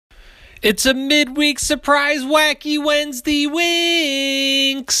It's a midweek surprise wacky Wednesday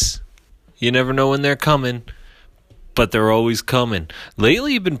winks. You never know when they're coming, but they're always coming.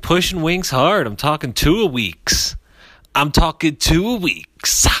 Lately, you've been pushing winks hard. I'm talking 2 a weeks.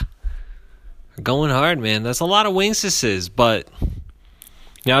 Going hard, man. That's a lot of winkses, but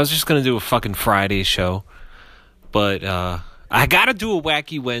I was just going to do a fucking Friday show. But I got to do a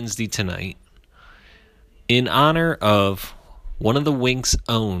wacky Wednesday tonight in honor of one of the Wink's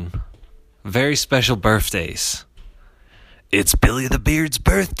own very special birthdays. It's Billy the Beard's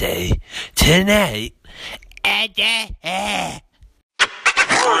birthday tonight.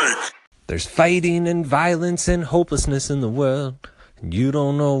 There's fighting and violence and hopelessness in the world, and you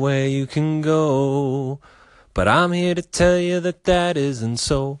don't know where you can go. But I'm here to tell you that isn't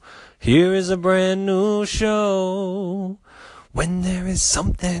so. Here is a brand new show. When there is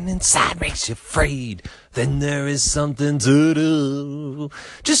something inside makes you afraid, then there is something to do.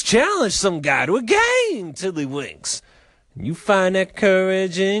 Just challenge some guy to a game, Tiddlywinks. You find that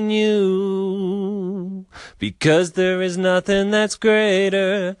courage in you, because there is nothing that's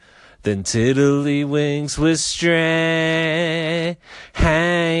greater than Tiddlywinks with strangers.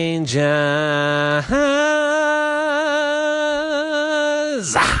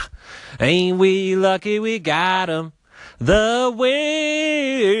 Ain't we lucky we got 'em? The Winks.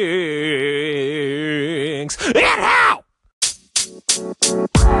 Get out!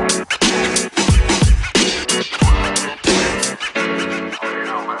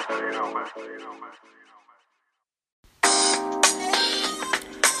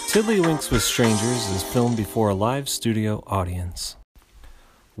 Tiddlywinks with Strangers is filmed before a live studio audience.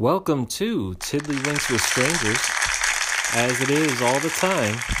 Welcome to Tiddlywinks with Strangers. As it is all the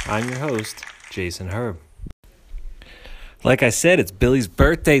time, I'm your host, Jason Herb. Like I said, it's Billy's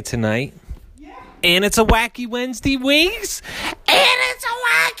birthday tonight. Yeah. And it's a wacky Wednesday Winks.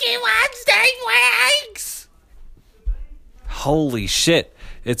 Holy shit.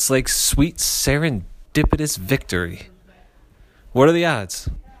 It's like sweet serendipitous victory. What are the odds?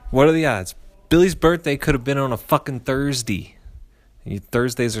 Billy's birthday could have been on a fucking Thursday.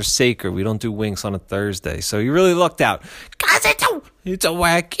 Thursdays are sacred. We don't do winks on a Thursday. So you really lucked out. Cause it's a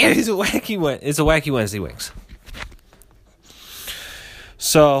wacky Wednesday Winks.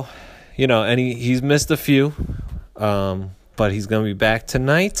 So, and he's missed a few, but he's going to be back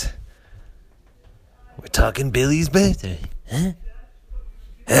tonight. We're talking Billy's birthday. Huh?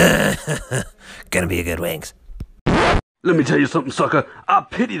 Gonna be a good Winks. Let me tell you something, sucker. I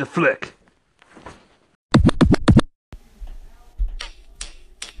pity the flick.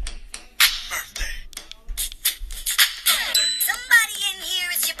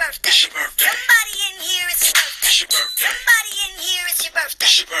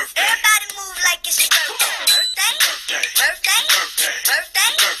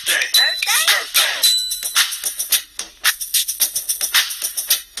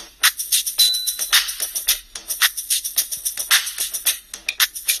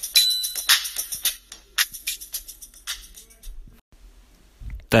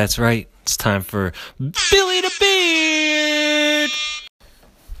 That's right. It's time for Billy the Beard.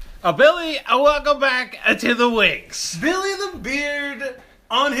 Billy, welcome back to the Winks. Billy the Beard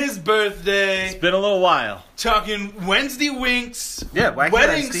on his birthday. It's been a little while. Talking Wednesday Winks. Yeah, wacky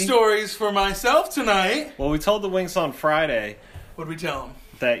wedding Wednesday. Stories for myself tonight. Well, we told the Winks on Friday. What did we tell them?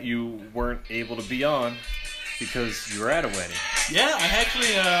 That you weren't able to be on because you were at a wedding. Yeah, I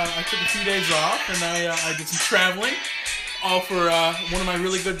took a few days off and I did some traveling. All for one of my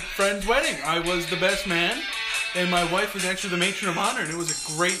really good friends' wedding. I was the best man, and my wife was actually the matron of honor, and it was a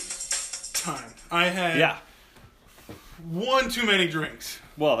great time. I had one too many drinks.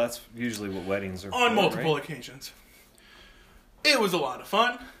 Well, that's usually what weddings are on for, multiple right? occasions. It was a lot of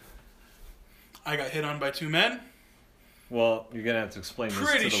fun. I got hit on by 2 men. Well, you're going to have to explain this to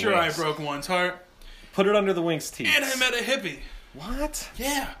the Pretty sure Winks. I broke one's heart. Put it under the Winks' teeth. And I met a hippie. What?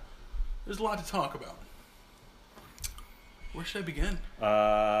 Yeah. There's a lot to talk about. Where should I begin?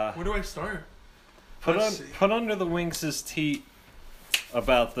 Where do I start? Put under the Winks' teeth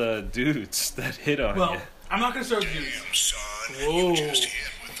about the dudes that hit on you. Well, I'm not going to start with dudes. Whoa.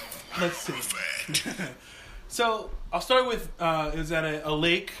 Let's see. So, I'll start with, it was at a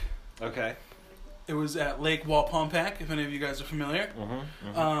lake. Okay. It was at Lake Walpompack, if any of you guys are familiar.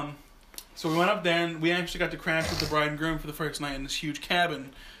 Mm-hmm. So we went up there, and we actually got to crash with the bride and groom for the first night in this huge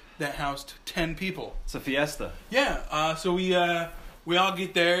cabin that housed 10 people. It's a fiesta. Yeah, so we all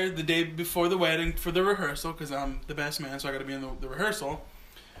get there the day before the wedding for the rehearsal, because I'm the best man, so I got to be in the rehearsal.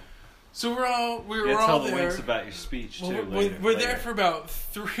 So we were all tell there. The Winks about your speech too. We're there for about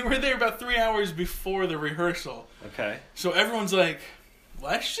 3 hours before the rehearsal. Okay. So everyone's like,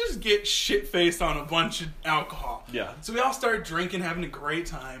 let's just get shit-faced on a bunch of alcohol. Yeah. So we all started drinking, having a great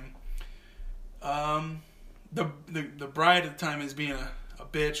time. The bride at the time is being a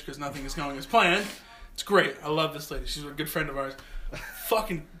bitch because nothing is going as planned. It's great. I love this lady. She's a good friend of ours.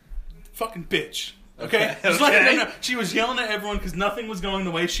 fucking bitch. Okay? Just let her know. She was yelling at everyone because nothing was going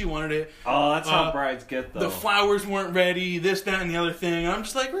the way she wanted it. Oh, that's how brides get, though. The flowers weren't ready, this, that, and the other thing. And I'm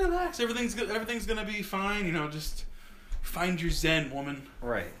just like, relax. Everything's good. Everything's going to be fine. You know, just find your zen, woman.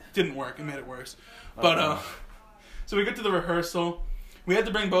 Right. Didn't work. It made it worse. But, so we get to the rehearsal. We had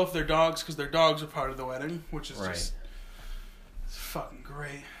to bring both their dogs because their dogs are part of the wedding, which is just it's fucking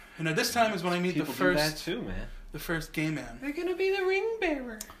great. And at this time is when I meet People the first... do that too, man. The first gay man. They're going to be the ring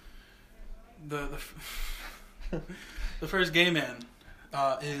bearer. The first gay man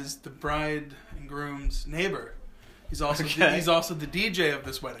is the bride and groom's neighbor. He's also the DJ of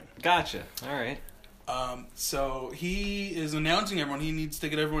this wedding. Gotcha. All right. So he is announcing everyone. He needs to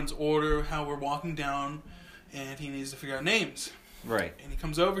get everyone's order, how we're walking down, and he needs to figure out names. Right. And he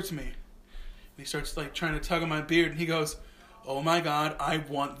comes over to me. And he starts like trying to tug on my beard, and he goes, "Oh my God, I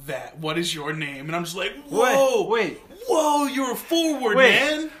want that. What is your name?" And I'm just like, "Whoa, whoa, you're forward,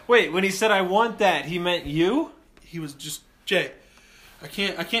 man." Wait, when he said I want that, he meant you? He was just Jay. I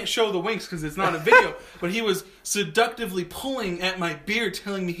can't show the winks because it's not a video, but he was seductively pulling at my beard,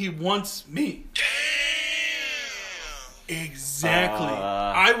 telling me he wants me. Damn. Exactly.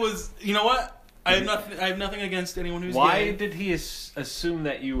 I was. You know what? I have nothing against anyone who's gay. Why did he assume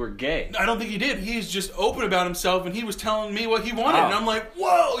that you were gay? I don't think he did. He's just open about himself, and he was telling me what he wanted, and I'm like,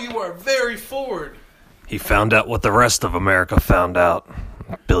 "Whoa, you are very forward." He found out what the rest of America found out.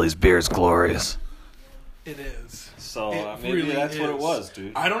 Billy's beer's glorious. It is. So maybe really that's what it is. was,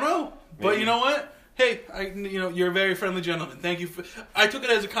 dude. I don't know, but you know what? Hey, you're a very friendly gentleman. Thank you. I took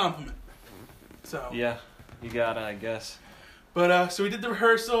it as a compliment. So yeah, you gotta, I guess. But so we did the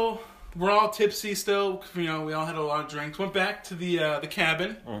rehearsal. We're all tipsy still. We all had a lot of drinks. Went back to the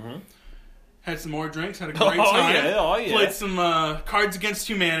cabin. Mm-hmm. Had some more drinks. Had a great time. Yeah. Played some Cards Against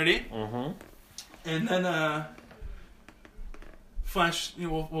Humanity. Mm-hmm. And then flash.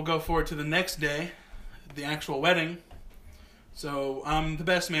 We'll go forward to the next day, the actual wedding. So I'm the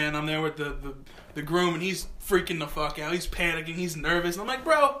best man. I'm there with the groom, and he's freaking the fuck out. He's panicking. He's nervous. I'm like,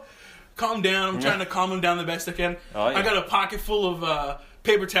 bro, calm down. I'm trying to calm him down the best I can. Oh, yeah. I got a pocket full of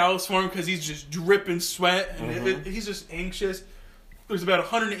paper towels for him because he's just dripping sweat, and he's just anxious. There's about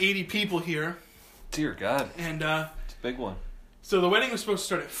 180 people here. Dear God. And it's a big one. So the wedding was supposed to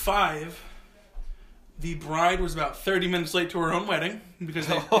start at 5. The bride was about 30 minutes late to her own wedding because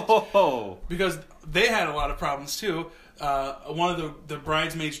they had a lot of problems too. One of the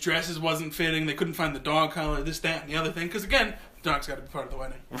bridesmaids' dresses wasn't fitting. They couldn't find the dog collar, this, that, and the other thing. Because again, the dog's got to be part of the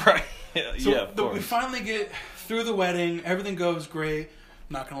wedding. Right. So yeah, of course. We finally get through the wedding. Everything goes great.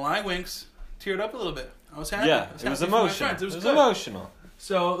 Not gonna lie, Winks teared up a little bit. I was happy. Yeah, it was emotional. It was emotional.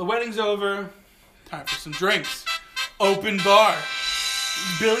 So the wedding's over. Time for some drinks. Open bar.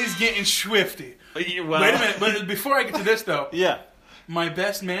 Billy's getting swifty. Well, wait a minute. But before I get to this, though. Yeah. My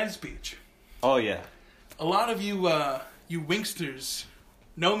best man speech. Oh, yeah. A lot of you Winksters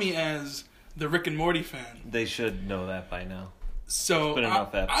know me as the Rick and Morty fan. They should know that by now. So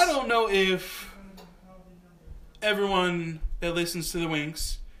I don't know if everyone that listens to the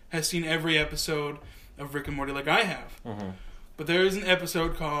Winks has seen every episode of Rick and Morty like I have. Mm-hmm. But there is an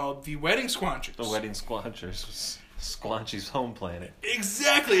episode called The Wedding Squanchers. The Wedding Squanchers was Squanchy's home planet.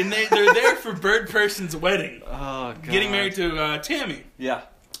 Exactly, and they're there for Bird Person's wedding. Oh, God. Getting married to Tammy. Yeah.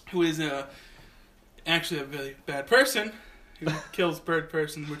 Who is actually a really bad person who kills Bird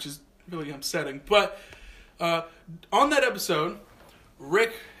Person, which is really upsetting. But on that episode,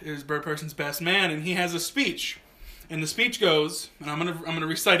 Rick is Bird Person's best man, and he has a speech. And the speech goes, and I'm gonna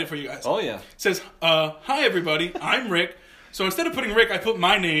recite it for you guys. Oh, yeah. It says, "Hi, everybody. I'm Rick." So instead of putting Rick, I put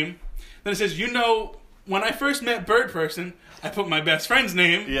my name. Then it says, when I first met Bird Person, I put my best friend's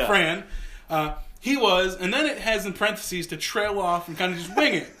name, Fran. He was, and then it has in parentheses to trail off and kind of just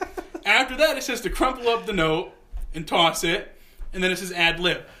wing it. After that, it says to crumple up the note and toss it, and then it says ad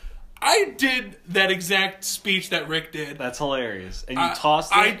lib. I did that exact speech that Rick did. That's hilarious. And you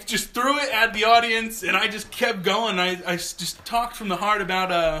tossed it? I just threw it at the audience, and I just kept going. I just talked from the heart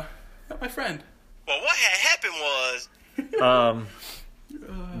about my friend. Well, what had happened was...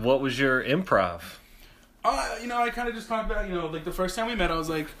 what was your improv? I kind of just talked about, like the first time we met, I was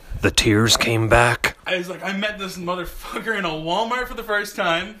like... The tears came back. I was like, I met this motherfucker in a Walmart for the first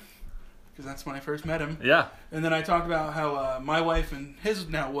time. Because that's when I first met him. Yeah. And then I talked about how my wife and his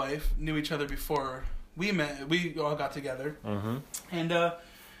now wife knew each other before we met. We all got together. Mm-hmm. And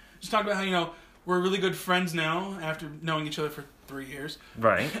just talked about how, we're really good friends now after knowing each other for 3 years.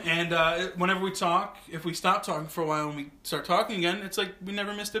 Right. And whenever we talk, if we stop talking for a while and we start talking again, it's like we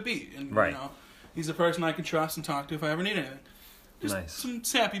never missed a beat. And, Right. you know, he's the person I can trust and talk to if I ever need anything. Just Nice. some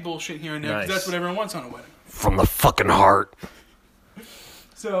sappy bullshit here and there, 'cause Nice. that's what everyone wants on a wedding. From the fucking heart.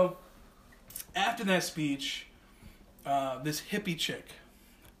 So, after that speech, this hippie chick,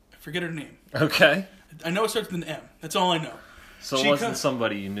 I forget her name. Okay. I know it starts with an M. That's all I know. So She it wasn't comes-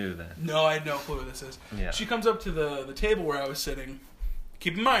 somebody you knew then. No, I had no clue who this is. Yeah. She comes up to the table where I was sitting.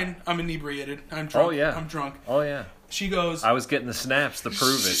 Keep in mind, I'm inebriated. I'm drunk. Oh, yeah. I'm drunk. Oh, yeah. She goes... I was getting the snaps to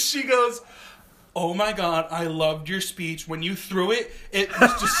prove it. She goes, oh my God, I loved your speech. When you threw it, it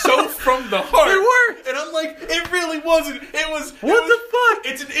was just so from the heart. It worked. And I'm like, it really wasn't. It was... What the fuck?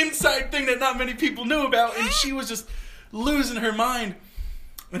 It's an inside thing that not many people knew about. And she was just losing her mind.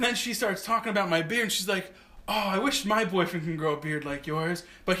 And then she starts talking about my beard. And she's like, oh, I wish my boyfriend can grow a beard like yours.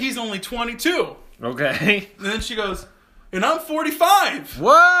 But he's only 22. Okay. And then she goes, and I'm 45.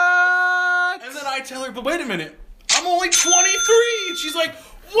 What? And then I tell her, but wait a minute, I'm only 23. And she's like,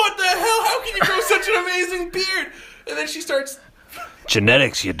 what the hell? How can you grow such an amazing beard? And then she starts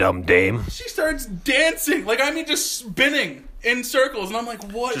Genetics, you dumb dame. dancing. Like, I mean, just spinning in circles. And I'm like,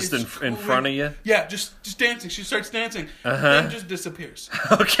 what Just is in going- front of you? Yeah, just dancing. She starts dancing. Uh-huh. Then just disappears.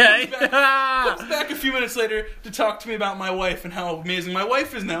 Okay. Comes back a few minutes later to talk to me about my wife and how amazing my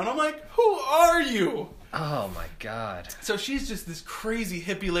wife is now. And I'm like, who are you? Oh, my God. So she's just this crazy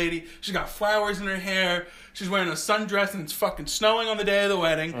hippie lady. She's got flowers in her hair. She's wearing a sundress and it's fucking snowing on the day of the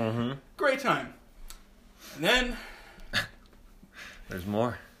wedding. Mm-hmm. Great time. And then There's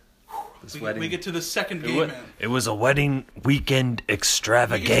more. This wedding. we get to the second It game, wa- man. It was a wedding weekend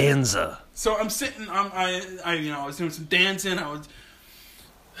extravaganza. So I'm sitting, I was doing some dancing.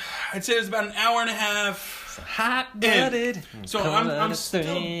 I'd say it was about an hour and a half. Hot-blooded. So I'm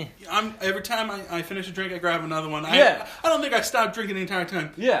still, every time I finish a drink, I grab another one. Yeah. I don't think I stopped drinking the entire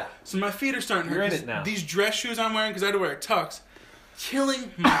time. Yeah. So my feet are starting to You're hurt. in it now. These dress shoes I'm wearing, because I had to wear a tux,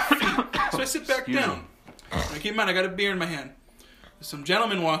 killing my feet. So I sit back Excuse down. me. I keep in mind, I got a beer in my hand. Some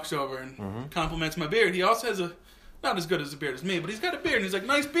gentleman walks over and Mm-hmm. compliments my beard. He also has not as good as a beard as me, but he's got a beard. And he's like,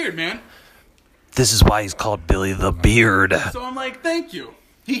 nice beard, man. This is why he's called Billy the Beard. So I'm like, thank you.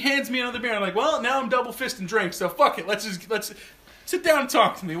 He hands me another beer. I'm like, well, now I'm double fisting drinks, so fuck it. Let's sit down and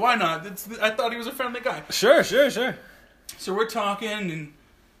talk to me. Why not? I thought he was a friendly guy. Sure. So we're talking, and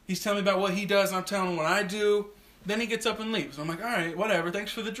he's telling me about what he does, and I'm telling him what I do. Then he gets up and leaves. I'm like, all right, whatever.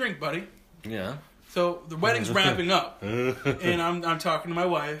 Thanks for the drink, buddy. Yeah. So the wedding's wrapping up, and I'm talking to my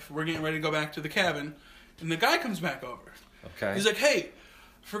wife. We're getting ready to go back to the cabin, and the guy comes back over. Okay. He's like, hey,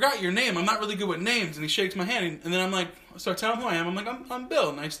 forgot your name. I'm not really good with names. And he shakes my hand, and then I'm like, so I tell him who I am. I'm like, I'm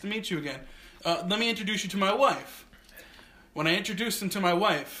Bill. Nice to meet you again. Let me introduce you to my wife. When I introduced him to my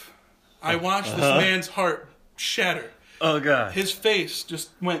wife, I watched this man's heart shatter. Oh, God. His face just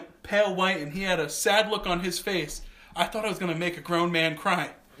went pale white, and he had a sad look on his face. I thought I was going to make a grown man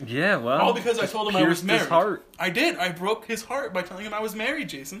cry. Yeah, well. All because I told him I was pierced married. his heart. I did. I broke his heart by telling him I was married,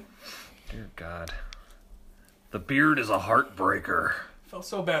 Jason. Dear God. The beard is a heartbreaker. Felt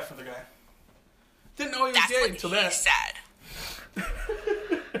so bad for the guy. Didn't know he was That's gay what until he that. said.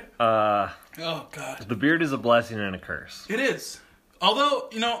 Oh, God. The beard is a blessing and a curse. It is. Although,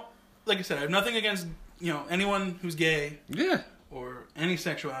 like I said, I have nothing against, anyone who's gay Yeah. or any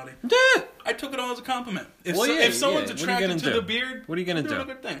sexuality. Yeah. I took it all as a compliment. If, Well, yeah, if someone's yeah. What are you attracted gonna to do? the beard, What are you gonna they're doing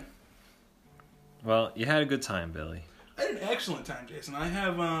do? a good thing. Well, you had a good time, Billy. I had an excellent time, Jason. I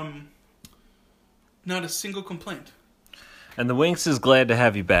have not a single complaint. And the Winx is glad to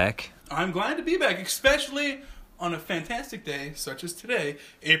have you back. I'm glad to be back, especially on a fantastic day such as today,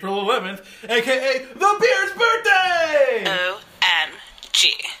 April 11th, a.k.a. the Beard's birthday! OMG.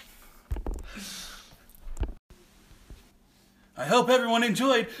 I hope everyone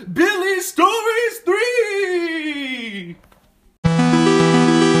enjoyed Billy's Stories 3!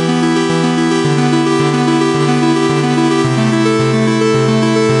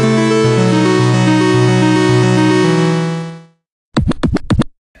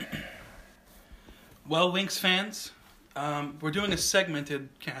 Well, Winx fans, we're doing a segmented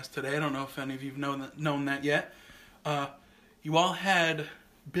cast today. I don't know if any of you have known that yet. You all had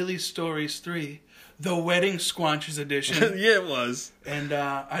Billy's Stories 3, the Wedding Squanches edition. Yeah, it was. And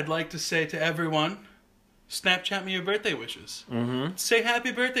I'd like to say to everyone, Snapchat me your birthday wishes. Mm-hmm. Say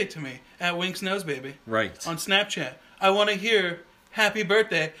happy birthday to me at Winx Knows Baby Right. on Snapchat. I want to hear happy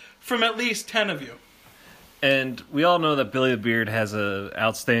birthday from at least 10 of you. And we all know that Billy the Beard has a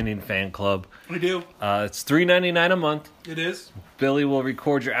outstanding fan club. We do. It's $3.99 a month. It is. Billy will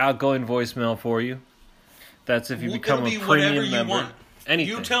record your outgoing voicemail for you. That's if you become It'll a be whatever premium you member. want.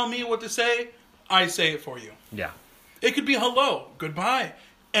 Anything. You tell me what to say, I say it for you. Yeah. It could be hello, goodbye,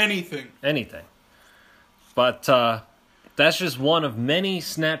 anything. Anything. But that's just one of many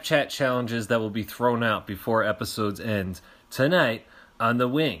Snapchat challenges that will be thrown out before episodes end tonight on the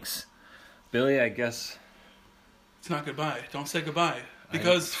Winks. Billy, I guess... It's not goodbye. Don't say goodbye.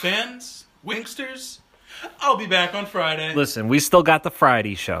 Because fans, Winksters, I'll be back on Friday. Listen, we still got the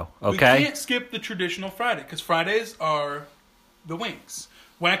Friday show, okay? We can't skip the traditional Friday, because Fridays are the Winks.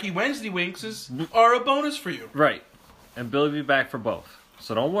 Wacky Wednesday Winkses are a bonus for you. Right. And Billy will be back for both.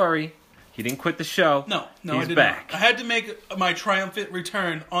 So don't worry. He didn't quit the show. No, He's I did back. not. I had to make my triumphant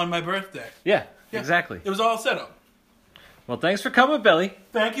return on my birthday. Yeah, exactly. It was all set up. Well, thanks for coming, Billy.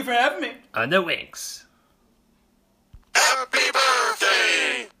 Thank you for having me. On the Winks. Happy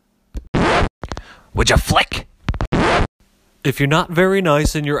birthday! Would you flick? If you're not very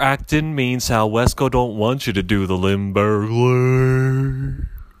nice and you're acting mean, Sal Wesco don't want you to do the Limburger.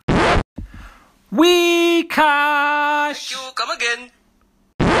 Weekash! You come again.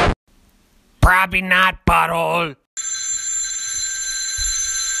 Probably not, butthole.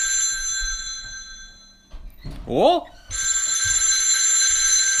 Oh?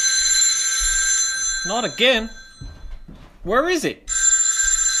 Not again. Where is it?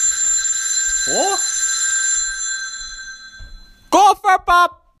 Oh? Go for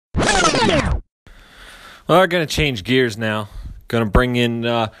pop! We're gonna change gears now. Gonna bring in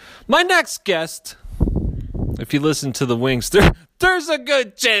my next guest. If you listen to the Winks, there's a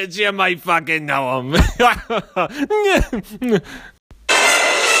good chance you might fucking know him.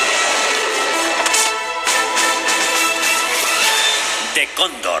 De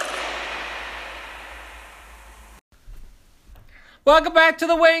Condor. Welcome back to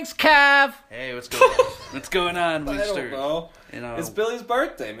the Winks, Cav. Hey, what's going on? What's going on, I Winkster? don't know. You know, It's Billy's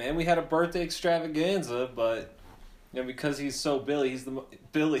birthday, man. We had a birthday extravaganza, but because he's so Billy, he's the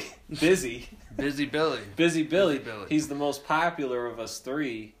busy. Busy Billy. Busy Billy. Busy Billy. He's the most popular of us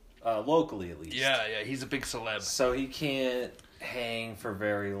three, locally at least. Yeah, he's a big celeb. So he can't hang for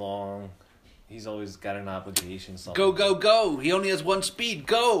very long. He's always got an obligation. Go, go, go! He only has one speed.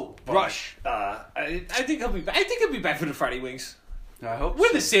 Go! Rush! I think he'll be back. I think he'll be back for the Friday Wings. I hope With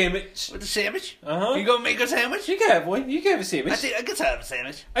so. a sandwich. With a sandwich? Uh-huh. You gonna make a sandwich? You can have one. You can have a sandwich. I guess I have a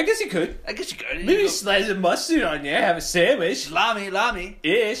sandwich. I guess you could. I guess you could. Maybe slice some mustard on there. Have a sandwich. Lami.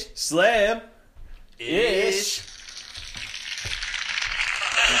 Ish. Slam. Ish.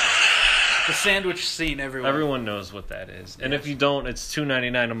 The sandwich scene, everyone. Everyone knows what that is. And if you don't, it's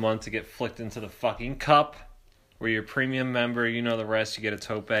 $2.99 a month to get flicked into the fucking cup. Where you're a premium member, you know the rest. You get a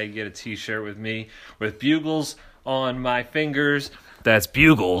tote bag, you get a t-shirt with me, with bugles on my fingers. That's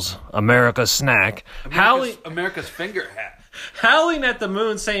Bugles, America's snack. America's finger hat. Howling at the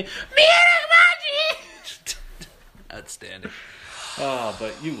moon saying, Outstanding. oh,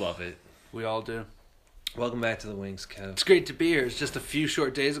 but you love it. We all do. Welcome back to the Winks, Kev. It's great to be here. It's just a few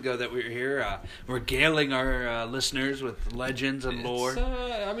short days ago that we were here, regaling our listeners with legends and lore.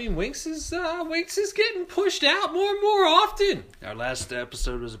 Winks is getting pushed out more and more often. Our last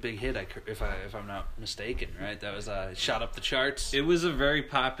episode was a big hit, if I'm not mistaken. Right? That was shot up the charts. It was a very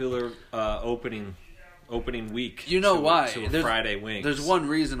popular opening week. You know why? To a Friday Winks. There's one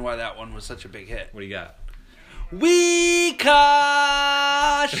reason why that one was such a big hit. What do you got?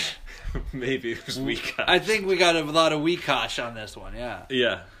 Weekash! Maybe it was Weekash. I think we got a lot of Weekash on this one, yeah.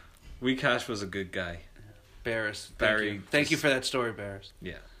 Yeah. Weekash was a good guy. Barris. Barry. Thank you for that story, Barris.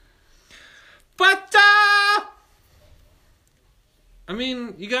 Yeah. But,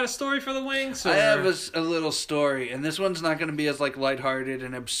 you got a story for the Wings? Or? I have a little story, and this one's not going to be as lighthearted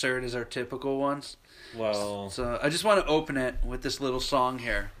and absurd as our typical ones. Well... So I just want to open it with this little song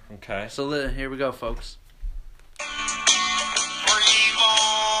here. Okay. So here we go, folks. Were you born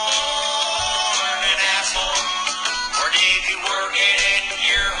an asshole? Or did you work it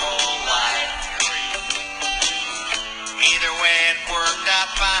your whole life? Either way, it worked out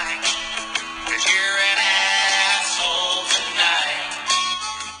fine. 'Cause you're an asshole tonight.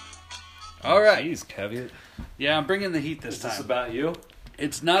 All right. Jeez, Kevin. Yeah, I'm bringing the heat this Is time. this about you?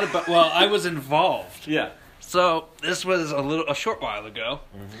 It's not about... Well, I was involved. Yeah. So, this was a short while ago.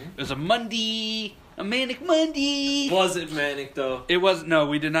 Mm-hmm. It was a Monday... A Manic Monday. Was it manic, though? It was... No,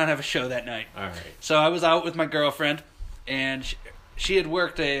 we did not have a show that night. All right. So, I was out with my girlfriend, and she had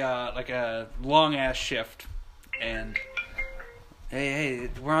worked a long-ass shift. And... Hey,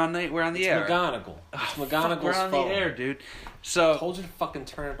 we're on the air. McGonagall. It's McGonagall's We're on phone. the air, dude. I So... told you to fucking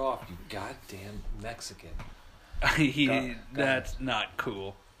turn it off, you goddamn Mexican. That's not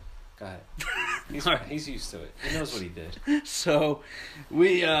cool. Go ahead. He's used to it. He knows what he did. So,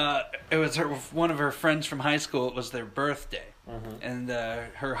 it was one of her friends from high school. It was their birthday. and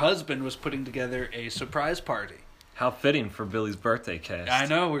her husband was putting together a surprise party. How fitting for Billy's birthday cast. I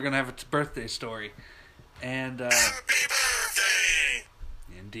know, we're going to have a birthday story. And, Happy birthday!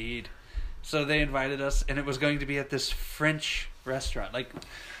 indeed. So they invited us, and it was going to be at this French restaurant. Like,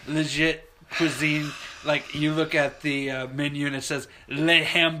 legit cuisine. Like, you look at the menu and it says, Le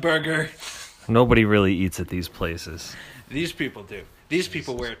Hamburger. Nobody really eats at these places. These people do. These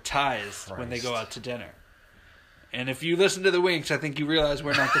people wear ties when they go out to dinner. And if you listen to the Winks, I think you realize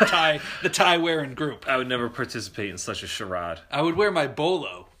we're not the tie wearing group. I would never participate in such a charade. I would wear my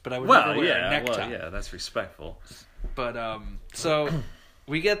bolo, but I would never wear a necktie. Well, yeah, that's respectful. But so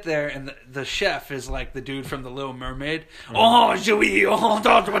we get there, and the chef is like the dude from The Little Mermaid. Oh, Joey! Oh,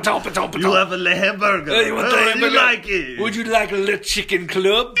 You have a hamburger. You want the hamburger? You like it? Would you like a little chicken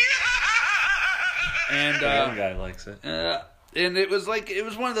club? And The young guy likes it. and it was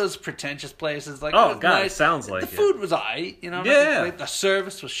one of those pretentious places. Like, Oh, it was God, it nice. sounds like the it. food was alright, you know. Yeah. Like, the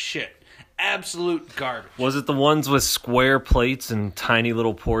service was shit, absolute garbage. Was it the ones with square plates and tiny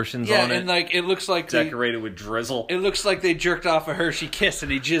little portions Yeah, on it? and like it looks like they, decorated with drizzle. it looks like they jerked off a Hershey Kiss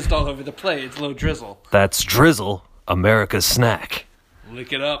and he jizzed all over the plate. It's low drizzle. That's Drizzle, America's snack.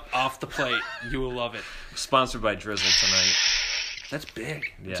 Lick it up off the plate. You will love it. Sponsored by Drizzle tonight. That's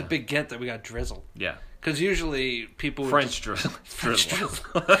big. It's a Yeah. big get that we got drizzle. Yeah. Because usually people would French drizzle. French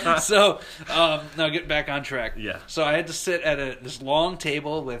drizzle. So, now get back on track. Yeah. So I had to sit at this long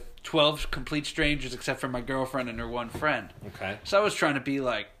table with 12 complete strangers except for my girlfriend and her one friend. Okay. So I was trying to be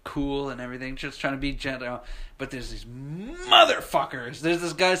like cool and everything, just trying to be gentle. But there's these motherfuckers. There's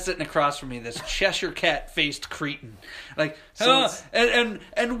this guy sitting across from me, this Cheshire cat faced cretin. Like, So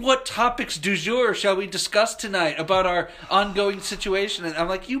and what topics du jour shall we discuss tonight about our ongoing situation? And I'm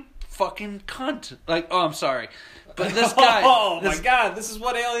like, you fucking cunt. Like, oh, I'm sorry. But this guy. my God, this is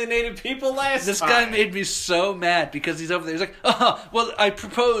what alienated people last This guy made me so mad because he's over there. He's like, well, I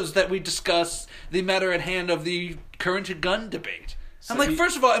propose that we discuss the matter at hand of the current gun debate. I'm like,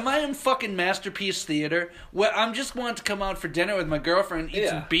 first of all, am I in fucking Masterpiece Theater? Where I'm just wanting to come out for dinner with my girlfriend and eat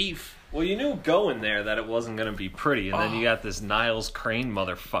some beef. Well, you knew going there that it wasn't going to be pretty, and then you got this Niles Crane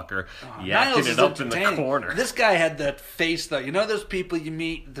motherfucker yakking Niles is it up in the entertaining. corner. This guy had that face, though. You know those people you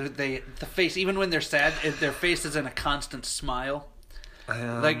meet, the face, even when they're sad, their face is in a constant smile?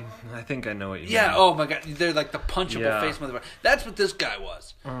 Like, I think I know what you mean. yeah, oh my God, they're like the punchable Yeah. face motherfucker. That's what this guy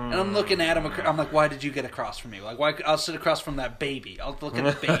was. And I'm looking at him, I'm like, why did you get across from me? Like, why? I'll sit across from that baby. I'll look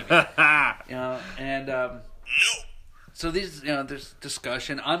at the baby. You know, and, so these, there's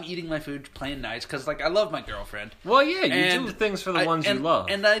discussion. I'm eating my food, playing nice, because, like, I love my girlfriend. Well, yeah, you And do things for the ones you love.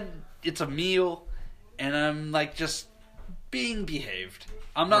 And it's a meal, and I'm, like, just being behaved.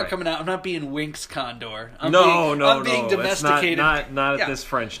 I'm not Right. coming out. I'm not being Winks Condor. I'm no, being it's domesticated. not at Yeah. this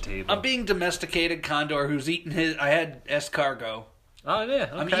French table. I'm being domesticated Condor who's eating his. I had escargot. Oh, yeah,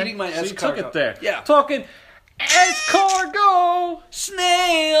 okay. I'm eating my so you took escargot. it there. Yeah. Talking escargot!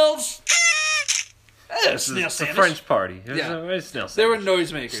 Snails. Snail It's a sandwich. French party. Yeah. It's snail They were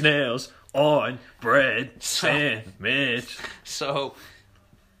sandwich. noisemakers. Snails on bread sandwich. So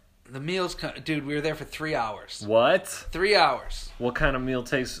the meals, dude. We were there for 3 hours. What? 3 hours. What kind of meal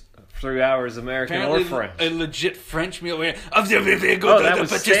takes 3 hours, American Apparently, or French? a legit French meal. Where Oh, that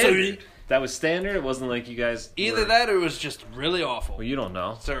was standard. That was standard? It wasn't like you guys... Either were- that or it was just really awful. Well, you don't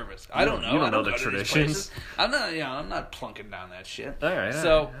know. Service. I don't know. You don't I know don't the go to these traditions. places. I'm not plunking down that shit. All right,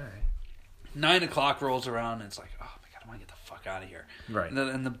 So, all right. 9 o'clock rolls around and it's like, oh my God, I want to get the fuck out of here. Right.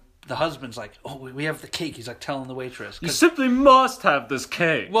 And the husband's like, oh, we have the cake. He's like telling the waitress. You 'Cause- simply must have this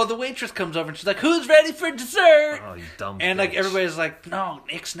cake. well, the waitress comes over and she's like, who's ready for dessert? Oh, you dumb And like bitch. everybody's like, no,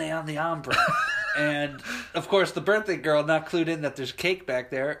 ixnay on the ombre. And of course, the birthday girl not clued in that there's cake back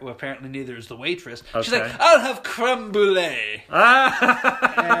there. Well, apparently neither is the waitress. She's Okay. like, I'll have creme brulee. And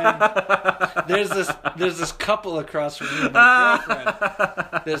there's this couple across from me and my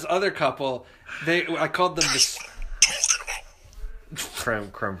girlfriend. This other couple, I called them the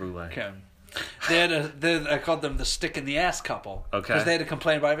creme brulee. I called them the stick in the ass couple. Okay. Because they had to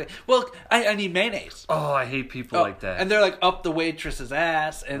complain about everything. Well, I need mayonnaise. Oh, I hate people like that. And they're like up the waitress's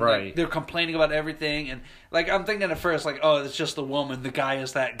ass, and Right. like, they're complaining about everything. And like I'm thinking at first, like, oh, it's just the woman. The guy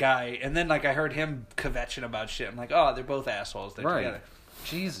is that guy. And then like I heard him kvetching about shit. I'm like, oh, they're both assholes. They're Right. together.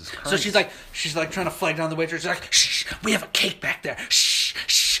 Jesus Christ. So she's like trying to flag down the waitress. She's like, shh, we have a cake back there. Shh,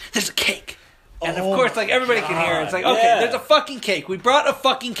 shh, there's a cake. And of course, like everybody can hear it. It's like, okay, yeah. there's a fucking cake. We brought a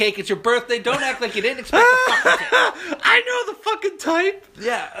fucking cake. It's your birthday. Don't act like you didn't expect a fucking cake. I know the fucking type.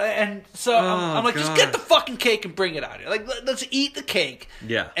 Yeah, and so I'm like, just get the fucking cake and bring it out here. Like, let's eat the cake.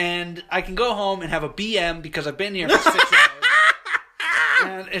 Yeah. And I can go home and have a BM because I've been here for 6 hours.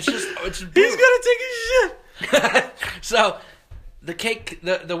 And it's He's gonna take a shit. so the cake,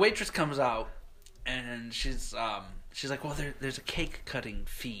 the waitress comes out, and she's like, well, there's a cake cutting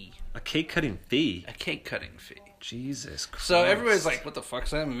fee. A cake cutting fee? A cake cutting fee. Jesus Christ. So everybody's like, what the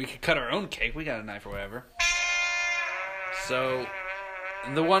fuck's that? I mean, we could cut our own cake. We got a knife or whatever. So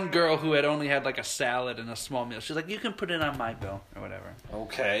the one girl who had only had like a salad and a small meal, she's like, you can put it on my bill or whatever.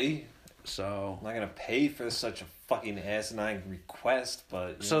 Okay. So I'm not going to pay for such a fucking asinine request,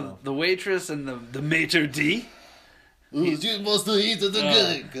 but... you know. the waitress and the maitre d', You're supposed to eat the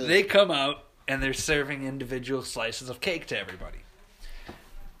cake. they come out and they're serving individual slices of cake to everybody.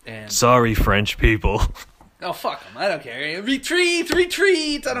 And Sorry, French people. oh, fuck them. I don't care. Retreat.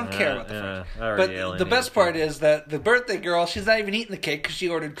 I don't care what the fuck. But the best part is that the birthday girl, she's not even eating the cake because she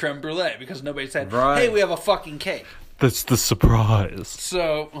ordered creme brulee because nobody said, Right. hey, we have a fucking cake. That's the surprise.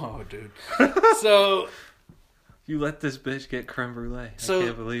 So, oh, dude. So, You let this bitch get creme brulee. so I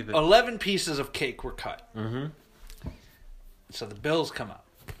can't believe it. 11 pieces of cake were cut. Mm-hmm. So the bills come up.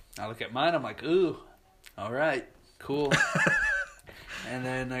 I look at mine. I'm like, ooh, all right, cool. And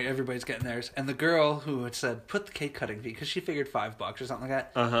then like, everybody's getting theirs. And the girl who had said, put the cake cutting fee, because she figured $5 or something like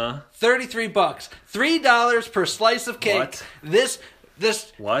that. Uh-huh. $33. $3 per slice of cake. What?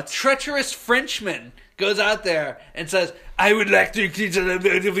 This What? treacherous Frenchman goes out there and says, I would like to teach a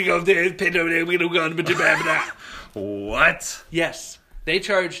What? Yes. They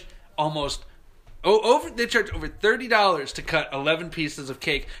charge almost they charge over $30 to cut 11 pieces of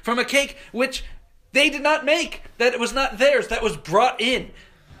cake from a cake which they did not make. That was not theirs. That was brought in.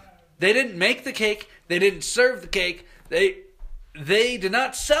 They didn't make the cake. They didn't serve the cake. They did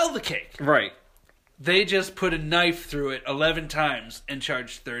not sell the cake. Right. They just put a knife through it 11 times and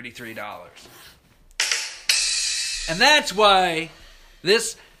charged $33. And that's why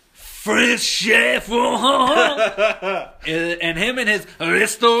this French chef and him and his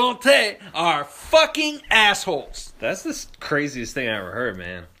restaurant are fucking assholes. That's the craziest thing I ever heard,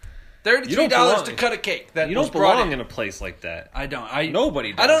 man. $33 to cut a cake. That You was don't brought belong in a place like that. I don't.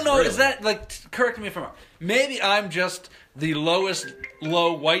 Nobody does, I don't know. really. Is that like? Correct me if I'm wrong. Maybe I'm just the lowest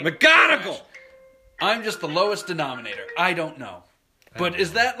low white. McGonagall! I'm just the lowest denominator. I don't know. But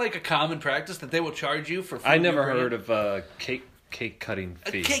is that like a common practice that they will charge you for food? I never you bring? heard of a cake cutting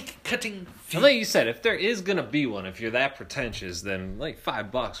A fee. cake cutting fee. And like you said, if there is gonna be one, if you're that pretentious, then like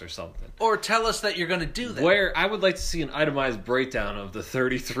 $5 or something. Or tell us that you're going to do that. Where I would like to see an itemized breakdown of the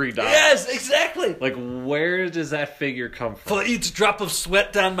 $33. Yes, exactly. Like, where does that figure come from? For each drop of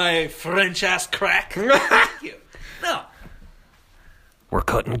sweat down my French ass crack. Thank you. No. We're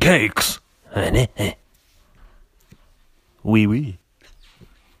cutting cakes. Oui, oui.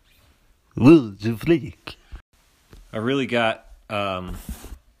 Well, the flick. I really got,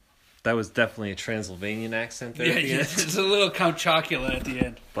 that was definitely a Transylvanian accent there Yeah, at the end. it's a little Count Chocula at the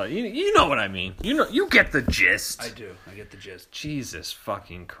end. But you know what I mean. You get the gist. I do. I get the gist. Jesus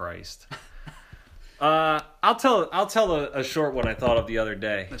fucking Christ. I'll tell a short one I thought of the other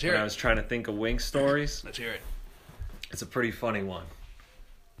day Let's hear when it. I was trying to think of Wink stories. Let's hear it. It's a pretty funny one.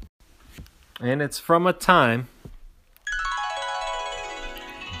 And it's from a time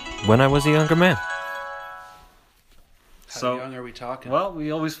when I was a younger man. How young are we talking? Well,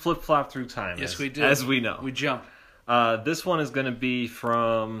 we always flip-flop through time. Yes, as, we do. As we know. We jump. This one is going to be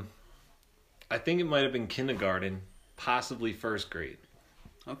from, I think it might have been kindergarten, possibly first grade.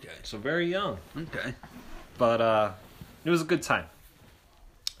 Okay. So very young. Okay. But it was a good time.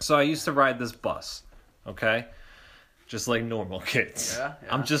 So I used to ride this bus, okay? Just like normal kids. Yeah.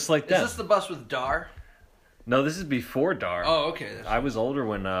 I'm just like them. Is this the bus with Dar? No, this is before Dar. Oh, okay. I was older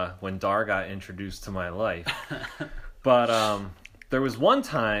when Dar got introduced to my life. But there was one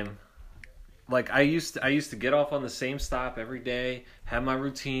time, like I used to get off on the same stop every day, have my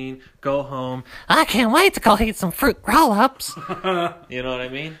routine, go home. I can't wait to go eat some fruit roll-ups. You know what I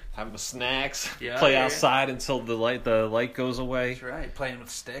mean? Have my snacks, Yeah, play yeah. outside until the light goes away. That's right. Playing with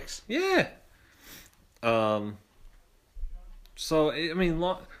sticks. Yeah. So I mean,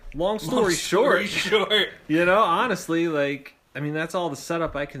 long story short, you know, honestly, like, I mean, that's all the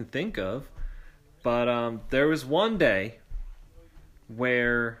setup I can think of. But there was one day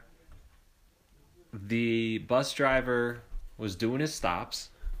where the bus driver was doing his stops.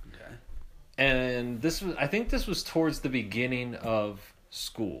 Okay. And I think this was towards the beginning of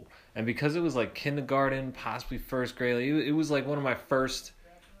school. And because it was like kindergarten, possibly first grade, like, it was like one of my first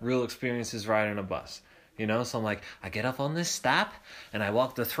real experiences riding a bus. You know, so I'm like, I get up on this stop, and I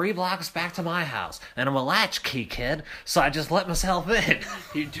walk the 3 blocks back to my house. And I'm a latchkey kid, so I just let myself in.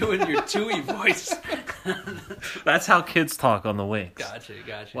 You're doing your Tui voice. That's how kids talk on the Winks. Gotcha.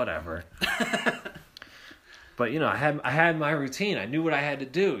 Whatever. But, I had my routine. I knew what I had to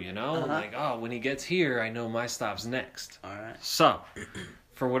do, I'm like, oh, when he gets here, I know my stop's next. All right. So,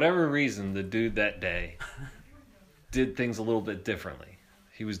 for whatever reason, the dude that day did things a little bit differently.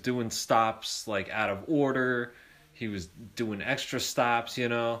 He was doing stops, like, out of order. He was doing extra stops,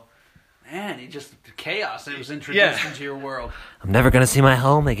 Man, he just chaos that was introduced into your world. I'm never gonna see my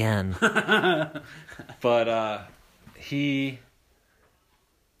home again. But he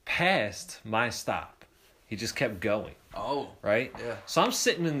passed my stop. He just kept going. Oh, Right? Yeah. So I'm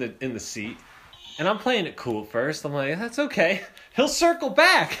sitting in the seat, and I'm playing it cool at first. I'm like, that's okay. He'll circle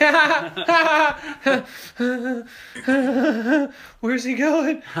back. Where's he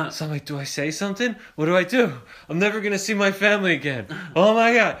going? So I'm like, do I say something? What do I do? I'm never going to see my family again. Oh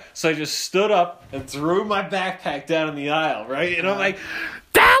my God. So I just stood up and threw my backpack down in the aisle, right? And I'm like,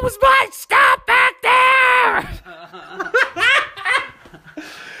 That was my stop back there!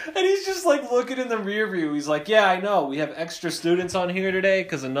 and he's just like looking in the rear view. He's like, yeah, I know. We have extra students on here today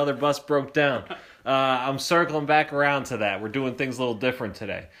because another bus broke down. I'm circling back around to that. We're doing things a little different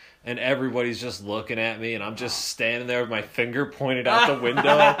today. And everybody's just looking at me, and I'm just standing there with my finger pointed out the window.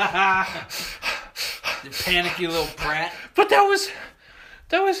 You panicky little brat. But that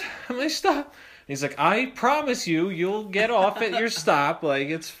was my stop. He's like, I promise you'll get off at your stop. Like,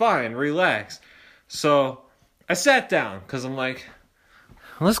 it's fine. Relax. So I sat down because I'm like,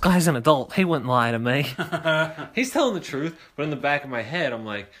 Well, this guy's an adult. He wouldn't lie to me. he's telling the truth. But in the back of my head, I'm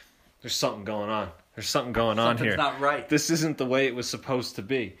like, there's something going on. There's something going on here. Something's not right. This isn't the way it was supposed to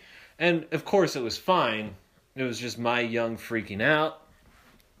be. And, of course, it was fine. It was just my young freaking out.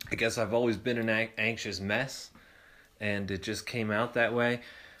 I guess I've always been an anxious mess. And it just came out that way.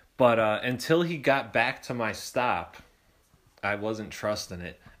 But until he got back to my stop, I wasn't trusting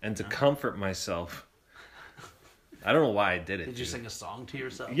it. And to comfort myself, I don't know why I did it. Did you dude. sing a song to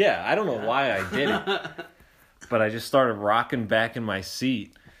yourself? Yeah, I don't know why I did it. But I just started rocking back in my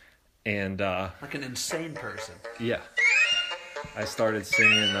seat. And, Like an insane person. yeah. I started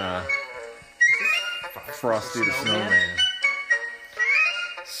singing Frosty the Snowman.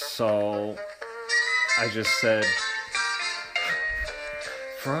 So I just said,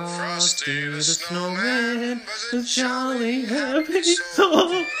 Frosty the Snowman, a jolly happy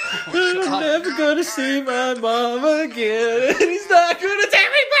soul. I'm never gonna see my mom again. And he's not gonna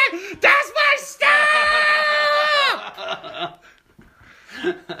take me back. That's my stop!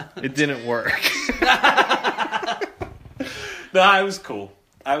 It didn't work. No, I was cool.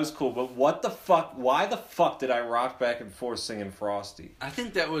 But what the fuck? Why the fuck did I rock back and forth singing Frosty? I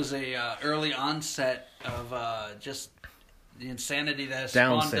think that was a early onset of just the insanity that has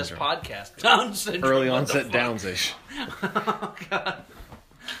Down spawned this syndrome. podcast. Down syndrome. Early what the onset fuck? Downs-ish. Oh, God.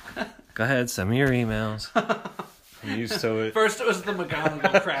 Go ahead, send me your emails. I'm used to it. First it was the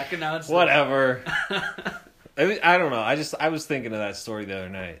McGonagall crack, and now it's Whatever. I don't know. I was thinking of that story the other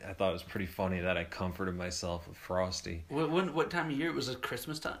night. I thought it was pretty funny that I comforted myself with Frosty. What time of year? Was it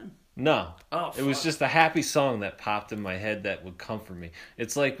Christmas time? No. Oh, It was fuck. just a happy song that popped in my head that would comfort me.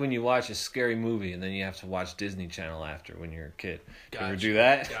 It's like when you watch a scary movie and then you have to watch Disney Channel after when you're a kid. You ever do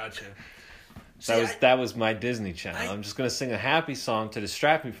that? Gotcha. That was my Disney Channel. I'm just going to sing a happy song to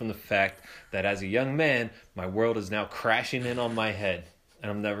distract me from the fact that as a young man, my world is now crashing in on my head. And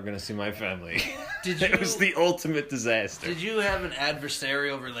I'm never going to see my family. It was the ultimate disaster. Did you have an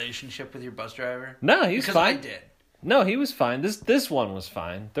adversarial relationship with your bus driver? No, he was Because fine. I did. No, he was fine. This one was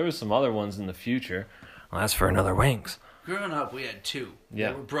fine. There was some other ones in the future. Well, that's for another Wings. Growing up, we had two. Yeah.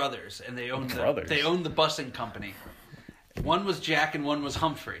 They were brothers, and they owned Brothers? the busing company. One was Jack, and one was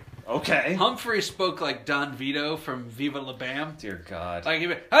Humphrey. Okay. Humphrey spoke like Don Vito from Viva La Bam. Dear God. Like,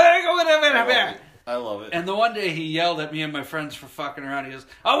 I love it. and the one day he yelled at me and my friends for fucking around. He goes,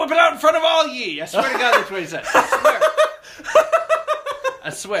 "I'll whip it out in front of all ye." I swear to God, that's what he said. I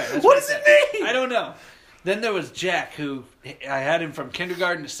swear. That's What he does said. it mean? I don't know. Then there was Jack, who I had him from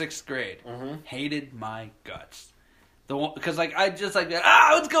kindergarten to 6th grade. Hated my guts. Because I just like,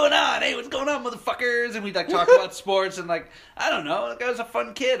 what's going on? Hey, what's going on, motherfuckers? And we'd like talk about sports and like, I don't know. Like, I was a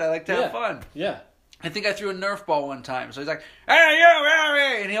fun kid. I like to have fun. Yeah. I think I threw a Nerf ball one time. So he's like, "Hey,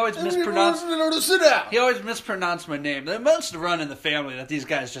 you!" And he always mispronounced. He always mispronounced my name. There must have run in the family that these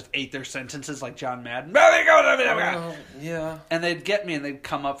guys just ate their sentences like John Madden. Yeah. And they'd get me and they'd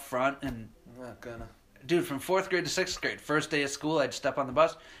come up front and, I'm not gonna. dude, from 4th grade to 6th grade, first day of school, I'd step on the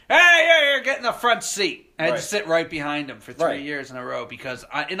bus. Hey, get in the front seat. I had to Right. sit right behind him for 3 Right. years in a row because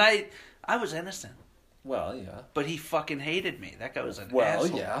I was innocent, Well, yeah. but he fucking hated me. That guy was an Well,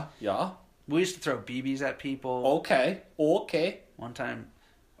 asshole. yeah. We used to throw BBs at people. Okay. One time,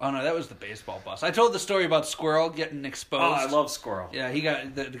 Oh no, that was the baseball bus. I told the story about Squirrel getting exposed. Oh, I love Squirrel. Yeah, he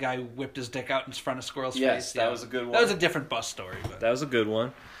got the guy whipped his dick out in front of Squirrel's face. Yes, that Yeah. was a good one. That was a different bus story, but That was a good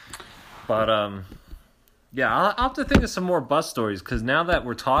one. But, yeah, I'll have to think of some more bus stories, because now that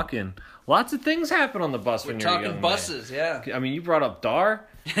we're talking, lots of things happen on the bus when you're a young talking man. buses, yeah. I mean, you brought up Dar.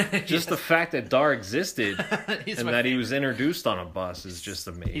 Just the fact that Dar existed He's and my that he was introduced on a bus is just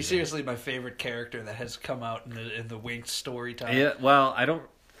amazing. He's seriously my favorite character that has come out in the Winx story time. Yeah, well, I don't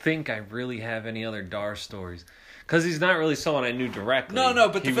think I really have any other Dar stories. Because he's not really someone I knew directly. No,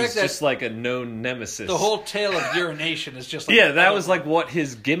 but the he fact was that just like a known nemesis. The whole tale of urination is just like... Yeah, that was like what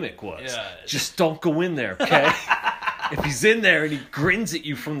his gimmick was. Yeah. Just don't go in there, okay? If he's in there and he grins at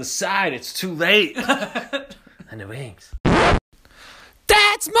you from the side, it's too late. And the wings.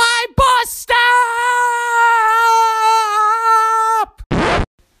 That's my bus stop!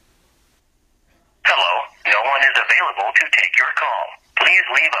 Hello, no one is available to take your call. Please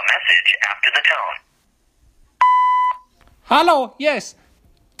leave a message after the tone. Hello, yes.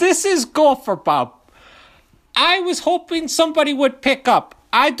 This is Gopher Bob. I was hoping somebody would pick up.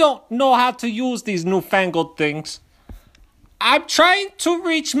 I don't know how to use these newfangled things. I'm trying to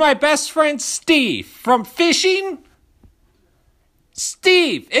reach my best friend Steve from fishing.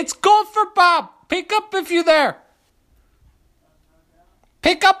 Steve, it's Gopher Bob. Pick up if you're there.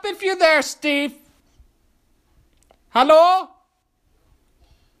 Pick up if you're there, Steve. Hello?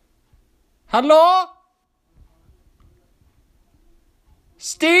 Hello?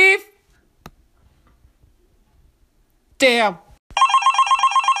 Steve? Damn.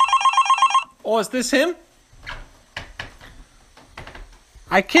 Oh, is this him?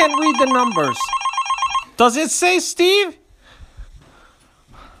 I can't read the numbers. Does it say Steve?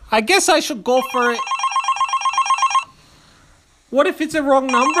 I guess I should go for it. What if it's a wrong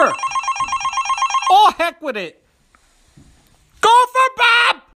number? Oh, heck with it. Go for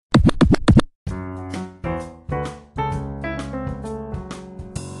Bob!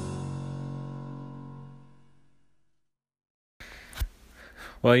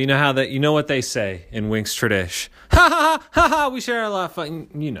 Well, you know what they say in Winx Tradish. Ha ha ha ha! We share a lot of fun.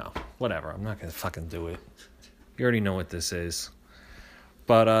 You know, whatever. I'm not gonna fucking do it. You already know what this is.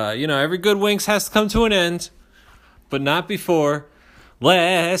 But every good Winx has to come to an end, but not before.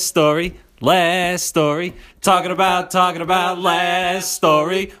 Last story. Talking about last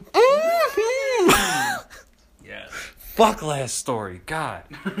story. Yes. Fuck last story. God,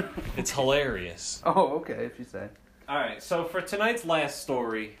 it's hilarious. Oh, okay, if you say. All right, so for tonight's last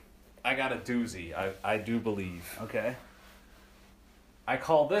story, I got a doozy, I do believe. Okay. I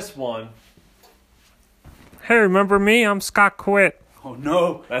call this one... Hey, remember me? I'm Scott Quit. Oh,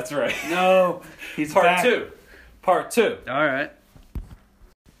 no. That's right. No. He's Part back. 2. Part 2. All right.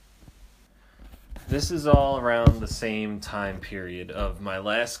 This is all around the same time period of my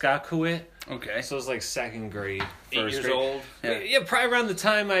last Scott Quit. Okay. So it was like second grade. 8 first years grade. old. Yeah, probably around the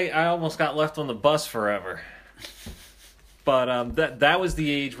time I almost got left on the bus forever. But that was the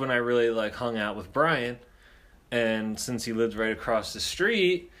age when I really hung out with Brian, and since he lived right across the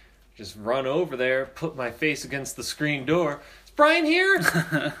street, just run over there, put my face against the screen door. Is Brian here?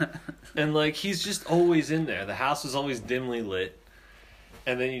 And he's just always in there. The house was always dimly lit,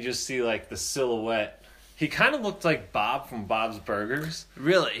 and then you just see the silhouette. He kind of looked like Bob from Bob's Burgers.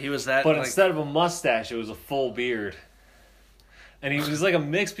 Really? He was that? But instead of a mustache, it was a full beard. And he was like a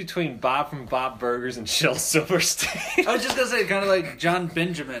mix between Bob from Bob Burgers and Shel Silverstein. I was just going to say, kind of like John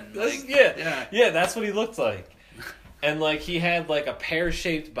Benjamin. Yeah, that's what he looked like. And he had a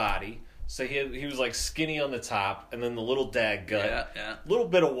pear-shaped body. So he was skinny on the top, and then the little dad gut. Yeah. Little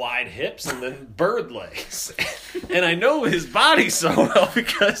bit of wide hips, and then bird legs. And I know his body so well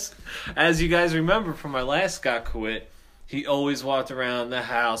because, as you guys remember from my last Scott Quit, he always walked around the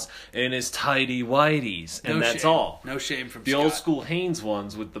house in his tidy whities, and that's all. No shame from The Scott. old school Hanes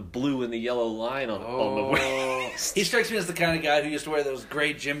ones with the blue and the yellow line on the waist. He strikes me as the kind of guy who used to wear those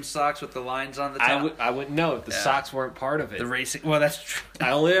gray gym socks with the lines on the top. I wouldn't know. The socks weren't part of it. The racing. Well, that's true.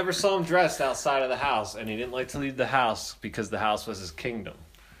 I only ever saw him dressed outside of the house, and he didn't like to leave the house because the house was his kingdom.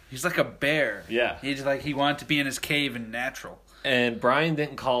 He's like a bear. Yeah. He wanted to be in his cave and natural. And Brian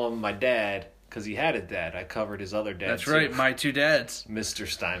didn't call him my dad because he had a dad. I covered his other dad. That's right. too. My two dads. Mr.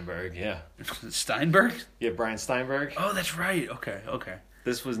 Steinberg, yeah. Steinberg? Yeah, Brian Steinberg. Oh, that's right. Okay.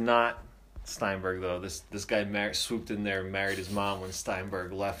 This was not Steinberg, though. This guy swooped in there and married his mom when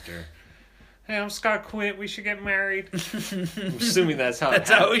Steinberg left her. Hey, I'm Scott Quint. We should get married. I'm assuming that's how That's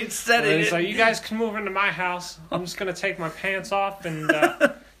it happened. how he said And it. he's like, you guys can move into my house. I'm just going to take my pants off, and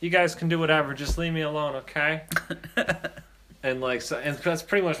you guys can do whatever. Just leave me alone, okay? And and that's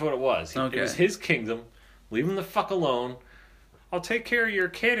pretty much what it was. It was his kingdom. Leave him the fuck alone. I'll take care of your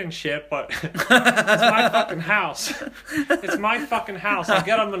kid and shit, but it's my fucking house. It's my fucking house. I'll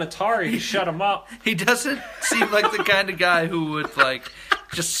get him an Atari to shut him up. He doesn't seem like the kind of guy who would, like,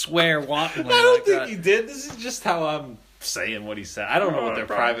 just swear wantonly. I don't like think that. he did. This is just how I'm saying what he said. I don't know what their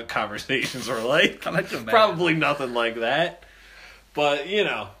private conversations were like. I like to imagine. Probably nothing like that. But, you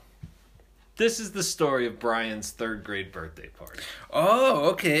know, this is the story of Brian's 3rd grade birthday party. Oh,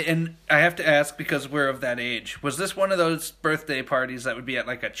 okay. And I have to ask, because we're of that age, was this one of those birthday parties that would be at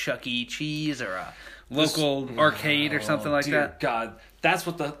like a Chuck E. Cheese or a local arcade or something like Dear that? God, that's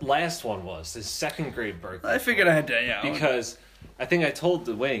what the last one was. His 2nd grade birthday. I figured I had to, yeah. Because I think I told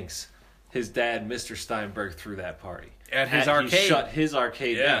the Winks, his dad, Mr. Steinberg, threw that party. At his He arcade. shut his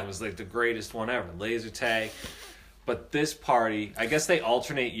arcade Yeah. down. It was like the greatest one ever. Laser tag. But this party, I guess they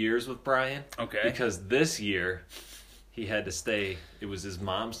alternate years with Brian. Okay. Because this year, he had to stay. It was his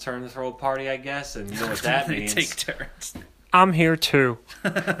mom's turn to throw a party, I guess. And you know what that They means. take turns. I'm here too.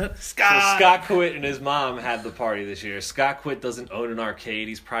 So Scott Quitt and his mom had the party this year. Scott Quitt doesn't own an arcade.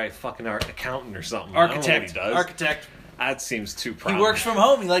 He's probably a fucking accountant or something. I don't know what Architect. he does. Architect. That seems too He prominent. works from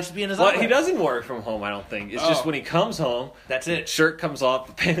home. He likes to be in his Well, office. he doesn't work from home, I don't think. It's just Oh. when he comes home, That's it. shirt comes off,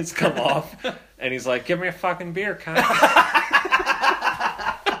 the pants come off, and he's like, give me a fucking beer, cunt.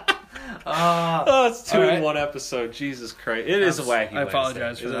 Oh, it's 2 all in right. 1 episode. Jesus Christ. It is a wacky Wednesday. I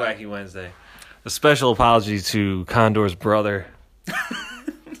apologize for It's that. a wacky Wednesday. A special apology to Condor's brother.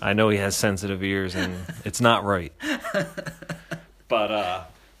 I know he has sensitive ears, and it's not right. But,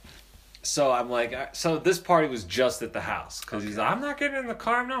 so I'm like, so this party was just at the house. Because he's like, I'm not getting in the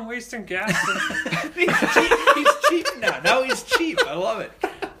car. I'm not wasting gas. He's cheap now. Now he's cheap. I love it.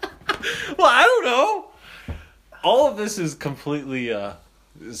 Well, I don't know. All of this is completely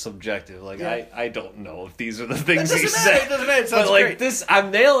subjective. Like, Yeah. I don't know if these are the things It he doesn't matter. said. It doesn't matter. It sounds But like great. this, I'm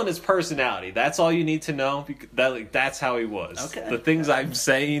nailing his personality. That's all you need to know. That's how he was. Okay. The things I'm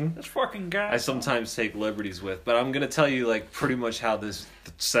saying, This fucking guy. I sometimes take liberties with. But I'm gonna tell you like pretty much how this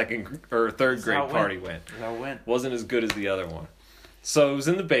 2nd or 3rd grade how it party went. I'll win. Wasn't as good as the other one. So it was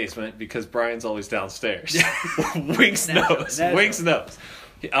in the basement because Brian's always downstairs. Winks knows. Naturally. Winks knows.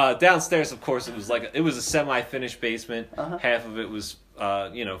 Downstairs, of course, it was a semi-finished basement. Uh-huh. Half of it was,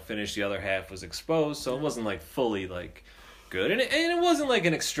 finished. The other half was exposed, so it wasn't like fully like good, and it wasn't like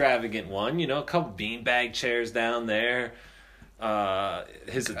an extravagant one. You know, a couple beanbag chairs down there.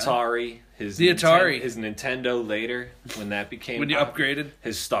 His Atari, his Nintendo later when that became When you upgraded.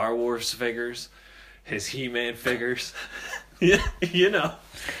 his Star Wars figures, his He-Man figures. Yeah, you know,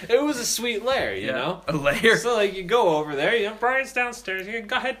 it was a sweet lair. You know, A layer. so like you go over there, you know, Brian's downstairs. You can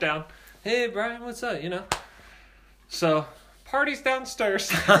go head down. Hey Brian, what's up? You know. So party's downstairs.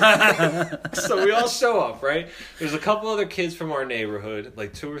 So we all show up, right? There's a couple other kids from our neighborhood,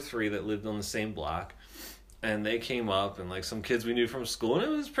 like 2 or 3 that lived on the same block, and they came up, and like some kids we knew from school, and it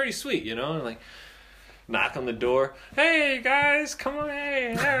was pretty sweet, you know, and like. Knock on the door. Hey guys, come on!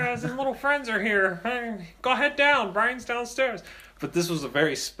 Hey, his little friends are here. Hey, go head down. Brian's downstairs. But this was a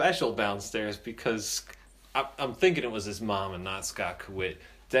very special downstairs because I'm thinking it was his mom and not Scott Quitt.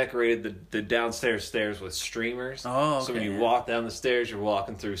 Decorated the downstairs stairs with streamers. Oh, So when okay. you walk down the stairs, you're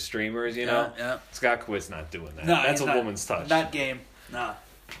walking through streamers. You know. Yeah. Scott Quitt's not doing that. No, That's he's a not. woman's touch. Not game. Nah.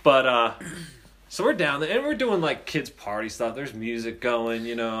 But so we're down there and we're doing like kids party stuff. There's music going,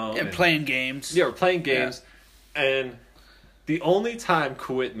 you know. And playing games. Yeah, we're playing games, and the only time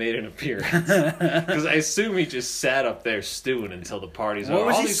Quitt made an appearance, because I assume he just sat up there stewing until the party's What over.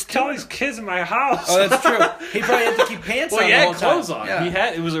 was All he these, stewing? all these kids in my house. Oh, that's true. He probably had to keep pants Well, on he the had whole clothes time. on.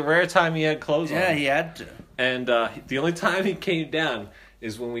 Yeah. It was a rare time he had clothes on. Yeah, he had to. And the only time he came down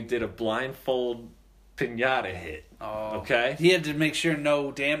is when we did a blindfold pinata hit. Oh. Okay? He had to make sure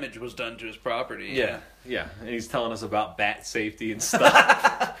no damage was done to his property. Yeah. And he's telling us about bat safety and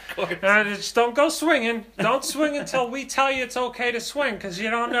stuff. Just don't go swinging. Don't swing until we tell you it's okay to swing, because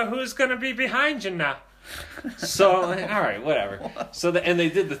you don't know who's going to be behind you now. So, all right, whatever. So, and they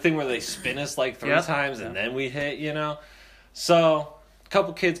did the thing where they spin us like 3 Yep. times and then we hit, you know. So, a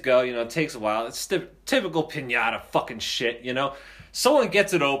couple kids go, you know, it takes a while. It's typical pinata fucking shit, you know. Someone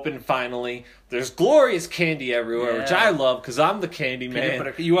gets it open finally. There's glorious candy everywhere, which Yeah. I love because I'm the candy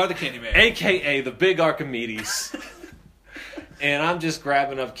man. You are the candy man. AKA the big Archimedes. And I'm just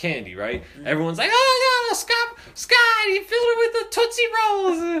grabbing up candy, right? Everyone's like, oh, no, Scott, you filled it with the Tootsie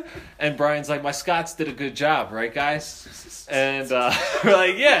Rolls. And Brian's like, my Scots did a good job, right, guys? And we're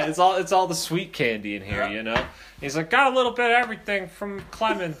like, yeah, it's all the sweet candy in here, you know? He's like, got a little bit of everything from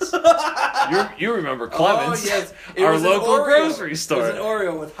Clemens. You remember Clemens. Oh, yes. Our was an local Oreo. grocery store. It was an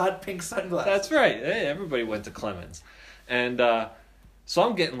Oreo with hot pink sunglasses. That's right. Hey, everybody went to Clemens. And so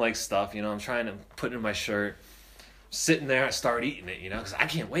I'm getting like stuff, you know, I'm trying to put it in my shirt. sitting there, I start eating it, because I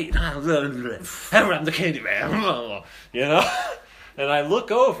can't wait. I'm the candy man, And I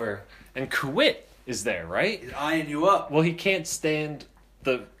look over, and Kuwait is there, right? He's eyeing you up. Well, he can't stand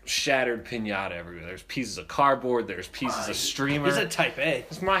the shattered piñata everywhere. There's pieces of cardboard. There's pieces of streamer. He's a type A.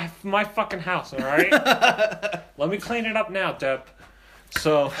 It's my fucking house, all right? Let me clean it up now, Deb.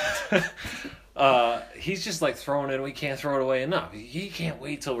 So he's just like throwing it. We can't throw it away enough. He can't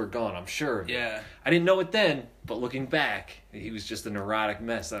wait till we're gone, I'm sure. Yeah. I didn't know it then, but looking back, he was just a neurotic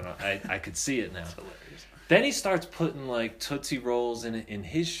mess. I could see it now. That's hilarious. Then he starts putting like Tootsie Rolls in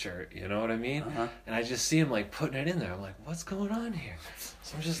his shirt, you know what I mean? Uh-huh. And I just see him like putting it in there. I'm like, what's going on here?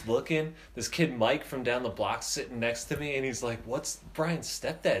 So I'm just looking. This kid Mike from down the block sitting next to me, and he's like, what's Brian's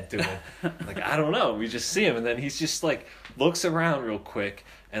stepdad doing? I'm like, I don't know. We just see him, and then he's just like looks around real quick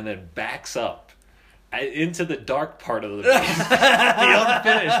and then backs up into the dark part of the the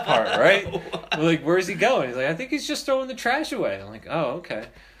unfinished part, right? We're like, where's he going? He's like, I think he's just throwing the trash away. I'm like, oh, okay.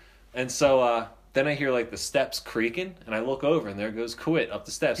 And so then I hear like the steps creaking, and I look over, and there goes Kuwait up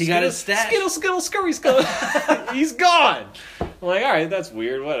the steps. He got his stash. Skittle, scurry's going. He's gone. I'm like, all right, that's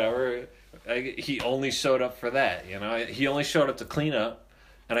weird. Whatever. He only showed up for that, He only showed up to clean up,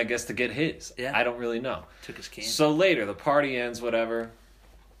 and I guess to get his. Yeah. I don't really know. Took his candy. So later, the party ends. Whatever.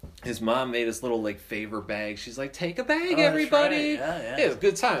 His mom made this little like favor bag. She's like, take a bag, Oh, everybody. that's right. Yeah. It was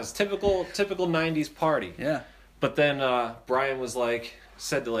good times. Typical 90s party. Yeah. But then Brian was like,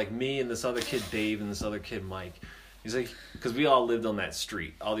 said to like me and this other kid Dave and this other kid Mike, he's like, because we all lived on that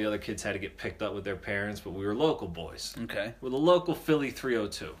street. All the other kids had to get picked up with their parents, but we were local boys. Okay. We're the local Philly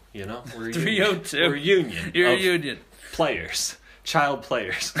 302, We're a 302. We're a union. You're a of union. Players. Child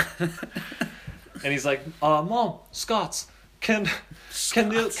players. And he's like, Mom, Scots, can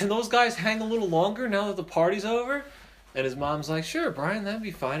those guys hang a little longer now that the party's over? And his mom's like, sure, Brian, that'd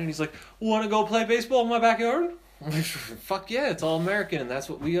be fine. And he's like, want to go play baseball in my backyard? I'm like, fuck yeah, it's all American, and that's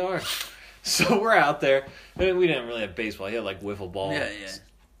what we are. So we're out there. I mean, we didn't really have baseball. He had like wiffle ball,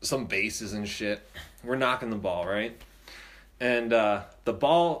 some bases and shit. We're knocking the ball, right? And the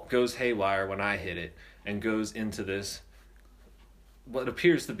ball goes haywire when I hit it and goes into this, what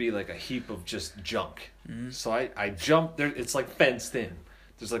appears to be like a heap of just junk. Mm-hmm. So I jump there. It's like fenced in.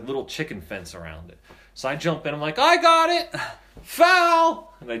 There's like little chicken fence around it. So I jump in. I'm like, I got it.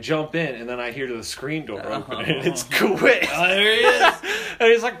 Foul! And I jump in, and then I hear the screen door open, and it's Kuwait. Oh, there he is.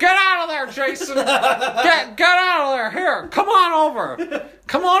 And he's like, get out of there, Jason. Get out of there. Here, come on over.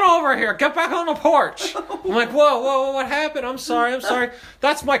 Come on over here. Get back on the porch. I'm like, whoa, what happened? I'm sorry.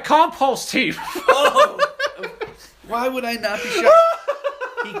 That's my compost heap. Why would I not be shocked?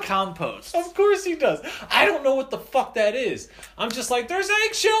 He composts. Of course he does. I don't know what the fuck that is. I'm just like, there's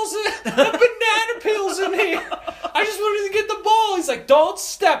eggshells and banana peels in here. I just wanted to get the ball. He's like, don't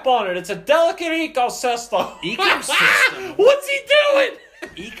step on it. It's a delicate ecosystem. Ecosystem? What's he doing?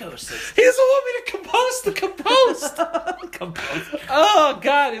 Ecosystem. He doesn't want me to compost the compost. Compost. Oh,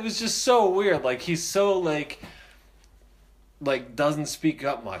 God. It was just so weird. Like, he's so, like doesn't speak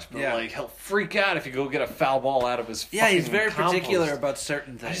up much, but like he'll freak out if you go get a foul ball out of his fucking he's very compost. particular about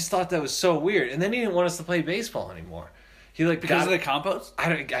certain things. I just thought that was so weird. And then he didn't want us to play baseball anymore. He like because of the compost?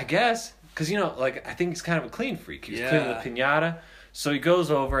 I guess because I think he's kind of a clean freak. He's cleaning the piñata, so he goes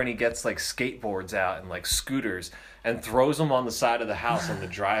over and he gets like skateboards out and like scooters and throws them on the side of the house on the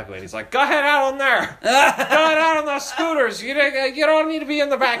driveway. And he's like, "Go ahead out on there. Go ahead out on those scooters. You don't need to be in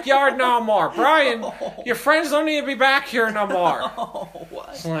the backyard no more, Brian. Your friends don't need to be back here no more." What?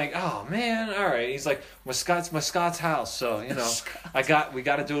 It's like, oh man, all right. He's like, my Scott's house, so we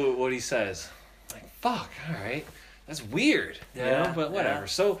got to do what he says. I'm like, fuck, all right. That's weird, but whatever.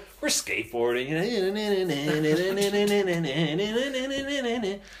 So we're skateboarding, and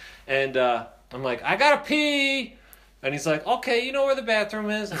I'm like, I gotta pee. And he's like, okay, you know where the bathroom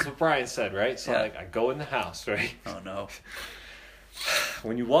is? That's what Brian said, right? So I go in the house, right? Oh, no.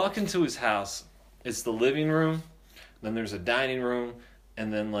 When you walk into his house, it's the living room, then there's a dining room,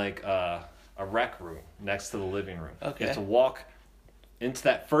 and then like a rec room next to the living room. Okay. You have to walk into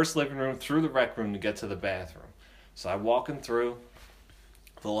that first living room, through the rec room to get to the bathroom. So I'm walking through,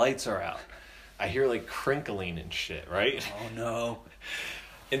 the lights are out. I hear like crinkling and shit, right? Oh, no.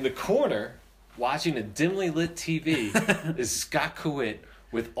 In the corner, watching a dimly lit TV, is Scott Kuwait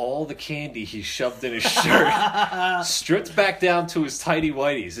with all the candy he shoved in his shirt, stripped back down to his tighty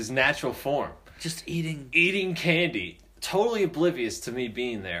whities, his natural form. Just eating Candy, totally oblivious to me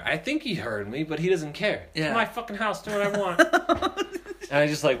being there. I think he heard me, but he doesn't care. Yeah. It's my fucking house, do what I want. And I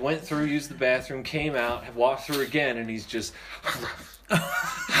just like went through, used the bathroom, came out, walked through again, and he's just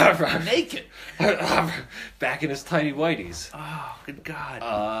naked. Back in his tighty whities. Oh, good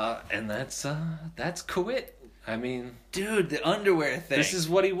God. And that's Kuwait. I mean, Dude, the underwear thing. this is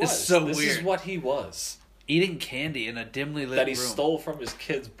what he was. It's so this weird. is what he was. Eating candy in a dimly lit That he room. stole from his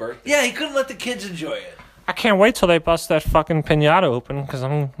kid's birthday. Yeah, he couldn't let the kids enjoy it. I can't wait till they bust that fucking pinata open because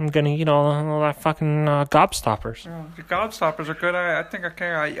I'm gonna eat all that fucking gobstoppers. The Gobstoppers are good. I think I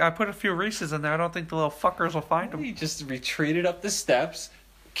can. I put a few Reese's in there. I don't think the little fuckers will find them. He just retreated up the steps,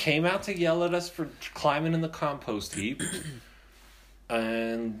 came out to yell at us for climbing in the compost heap,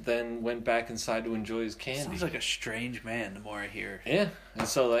 and then went back inside to enjoy his candy. Sounds like a strange man the more I hear. Yeah, and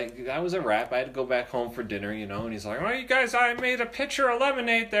so like that was a wrap. I had to go back home for dinner, you know. And he's like, "Oh, you guys, I made a pitcher of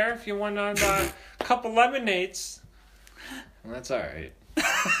lemonade there. If you want a couple lemonades." And that's all right.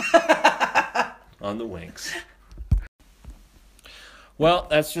 On the Winks. Well,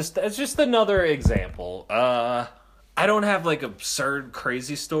 that's just another example. I don't have like absurd,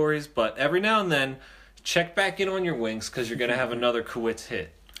 crazy stories, but every now and then, check back in on your Winks because you're gonna have another Kowitz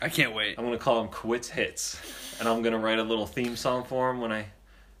hit. I can't wait. I'm gonna call them Kowitz hits, and I'm gonna write a little theme song for him when I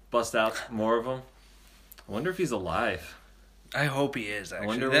bust out more of them. I wonder if he's alive. I hope he is, actually.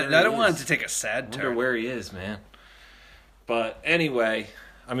 wonder where I he don't want it is. to take a sad I wonder turn. where he is, man. But anyway,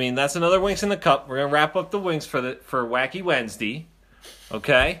 I mean that's another Winks in the cup. We're gonna wrap up the Winks for Wacky Wednesday.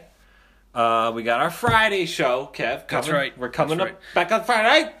 Okay. We got our Friday show, Kev. That's coming. right. We're coming That's up back on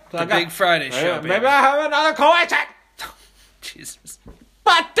Friday. The big Friday show, baby. Maybe I have another Kowitz hit. Jesus.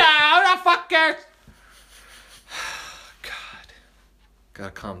 But who the fuck cares? God.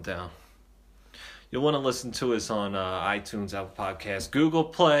 Gotta calm down. You'll want to listen to us on iTunes, Apple Podcasts, Google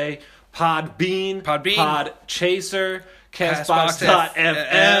Play, Podbean, Podchaser,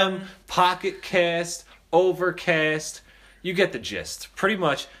 Castbox.fm, Pocket Cast, Overcast. You get the gist. Pretty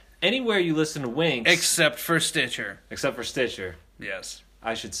much anywhere you listen to Winks. Except for Stitcher. Except for Stitcher. Yes.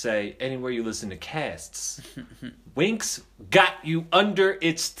 I should say anywhere you listen to casts. Winks got you under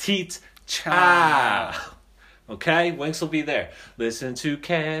its teeth. Cha. Okay? Winks will be there. Listen to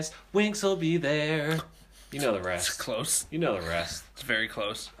cast. Winks will be there. You know the rest. It's close. You know the rest. It's very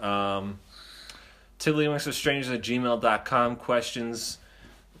close. TiddlyWinksWithStrangers@gmail.com. Questions.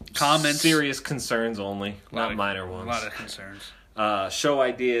 Comments. Serious concerns only. Not minor ones. A lot of concerns. Show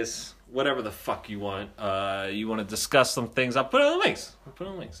ideas, whatever the fuck you want. You want to discuss some things, I'll put it on the links.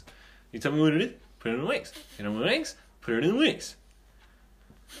 You tell me what it is, put it in the links. You know what the links? Put it in the links.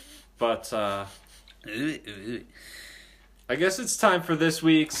 But, I guess it's time for this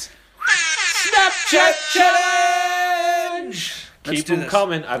week's Snapchat Challenge! Let's Keep do them this.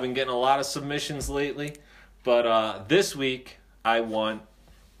 coming. I've been getting a lot of submissions lately. But this week, I want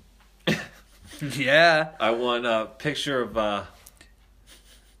Yeah. a picture of...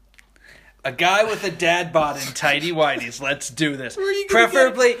 A guy with a dad bod in tighty whities. Let's do this. Where are you gonna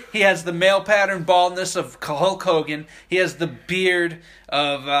Preferably, he has the male pattern baldness of Hulk Hogan. He has the beard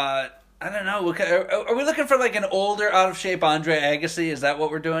of, I don't know. Are we looking for like an older, out of shape Andre Agassi? Is that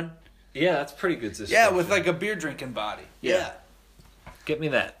what we're doing? Yeah, that's pretty good. Yeah, with like a beer drinking body. Yeah. Get me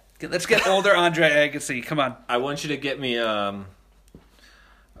that. Let's get older Andre Agassi. Come on. I want you to get me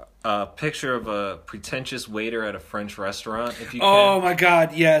a picture of a pretentious waiter at a French restaurant, if you can. Oh my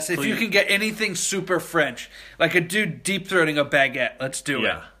God, yes! If you Please. can get anything super French, like a dude deep throating a baguette, let's do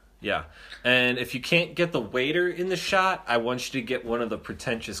it. Yeah. And if you can't get the waiter in the shot, I want you to get one of the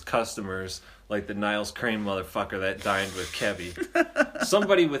pretentious customers, like the Niles Crane motherfucker that dined with Kevy.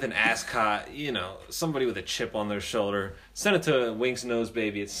 Somebody with an ascot, somebody with a chip on their shoulder. Send it to Winks Nose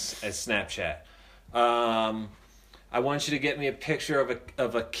Baby at Snapchat. I want you to get me a picture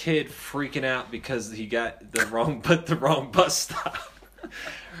of a kid freaking out because he got the wrong bus stop.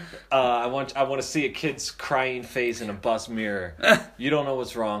 I want to see a kid's crying face in a bus mirror. You don't know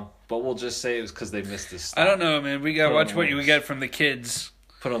what's wrong, but we'll just say it was because they missed this stop. I don't know, man. We gotta Put on watch the what you wings. get from the kids.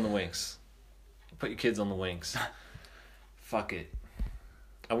 Put on the Winks. Put your kids on the Winks. Fuck it.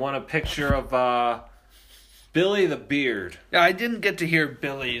 I want a picture of Billy the Beard. Yeah, I didn't get to hear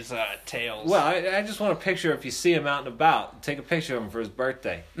Billy's tales. Well, I just want a picture if you see him out and about. Take a picture of him for his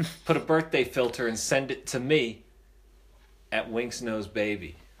birthday. Put a birthday filter and send it to me at Winks Nose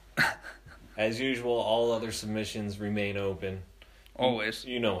Baby. As usual, all other submissions remain open. Always.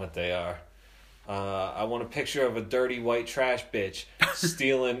 You know what they are. I want a picture of a dirty white trash bitch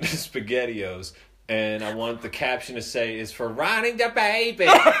stealing SpaghettiOs. And I want the caption to say, "Is for riding the baby."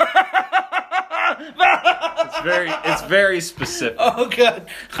 It's very specific. Oh God!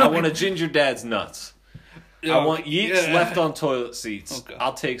 I want a ginger dad's nuts. I want yeets yeah. left on toilet seats. Okay.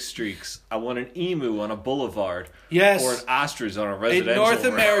 I'll take streaks. I want an emu on a boulevard. Yes. Or an ostrich on a A residential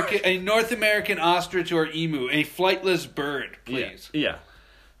North American ostrich or emu, a flightless bird, please. Yeah.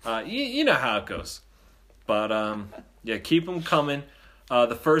 You know how it goes. But, keep them coming.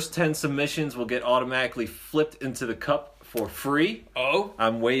 The first 10 submissions will get automatically flipped into the cup for free. Oh,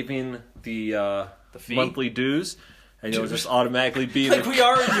 I'm waiving the fee? monthly dues, and you'll just automatically be in like the we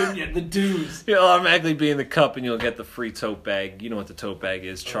are a union. The dues. You'll automatically be in the cup, and you'll get the free tote bag. You know what the tote bag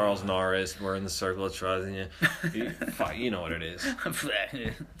is. Charles Norris, we're in the circle of trust. And you know what it is.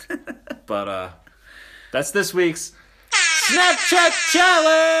 But that's this week's Snapchat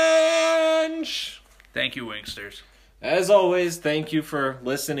Challenge! Thank you, Wingsters. As always, thank you for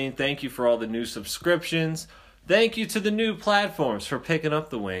listening. Thank you for all the new subscriptions. Thank you to the new platforms for picking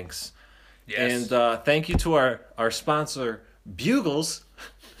up the Winks. Yes. And thank you to our sponsor, Bugles.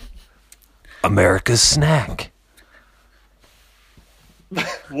 America's snack.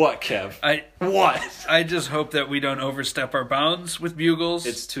 What, Kev? What? I just hope that we don't overstep our bounds with Bugles.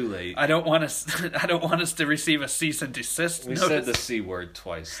 It's too late. I don't want us to receive a cease and desist. We notice. said the C word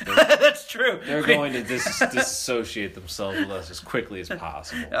twice. That's true. They're going to disassociate themselves with us as quickly as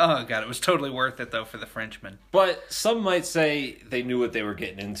possible. Oh god, it was totally worth it though for the Frenchmen. But some might say they knew what they were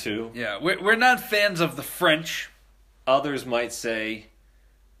getting into. Yeah, we're not fans of the French. Others might say,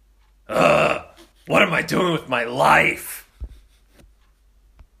 what am I doing with my life?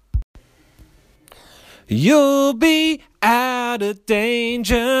 You'll be out of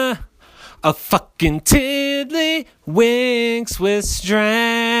danger. A fucking tiddly winks with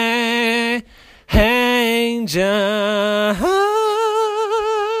strangers.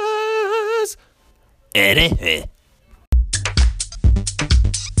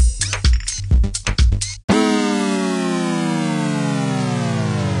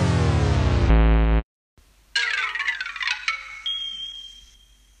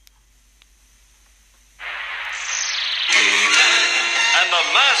 And the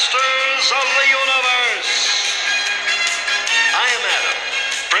masters of the universe. I am Adam,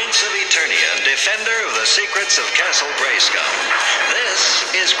 Prince of Eternia and defender of the secrets of Castle Grayskull. This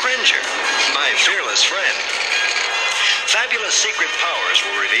is Cringer, my fearless friend. Fabulous secret powers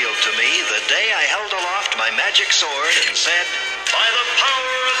were revealed to me the day I held aloft my magic sword and said, "By the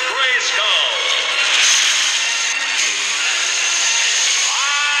power of Grayskull!"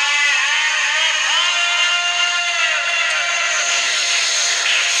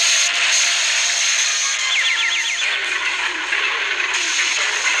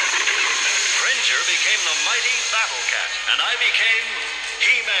 Cringer became the mighty Battle Cat, and I became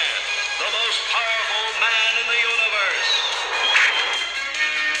He-Man, the most powerful man in the universe.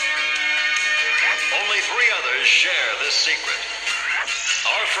 Only 3 others share this secret.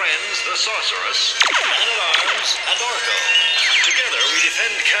 Our friends, the Sorceress, Man-at-Arms, and Orko. Together we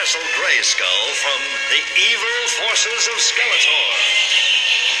defend Castle Grayskull from the evil forces of Skeletor.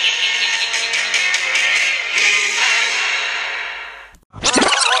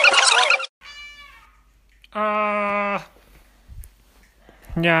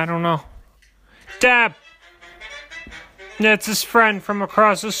 Yeah, I don't know. Deb! That's his friend from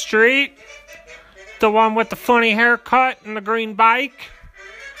across the street. The one with the funny haircut and the green bike.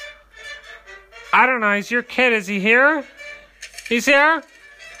 I don't know, he's your kid, is he here? He's here?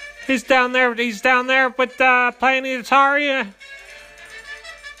 He's down there with playing the Atari.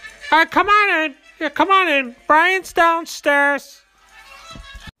 Alright, come on in. Yeah, come on in. Brian's downstairs.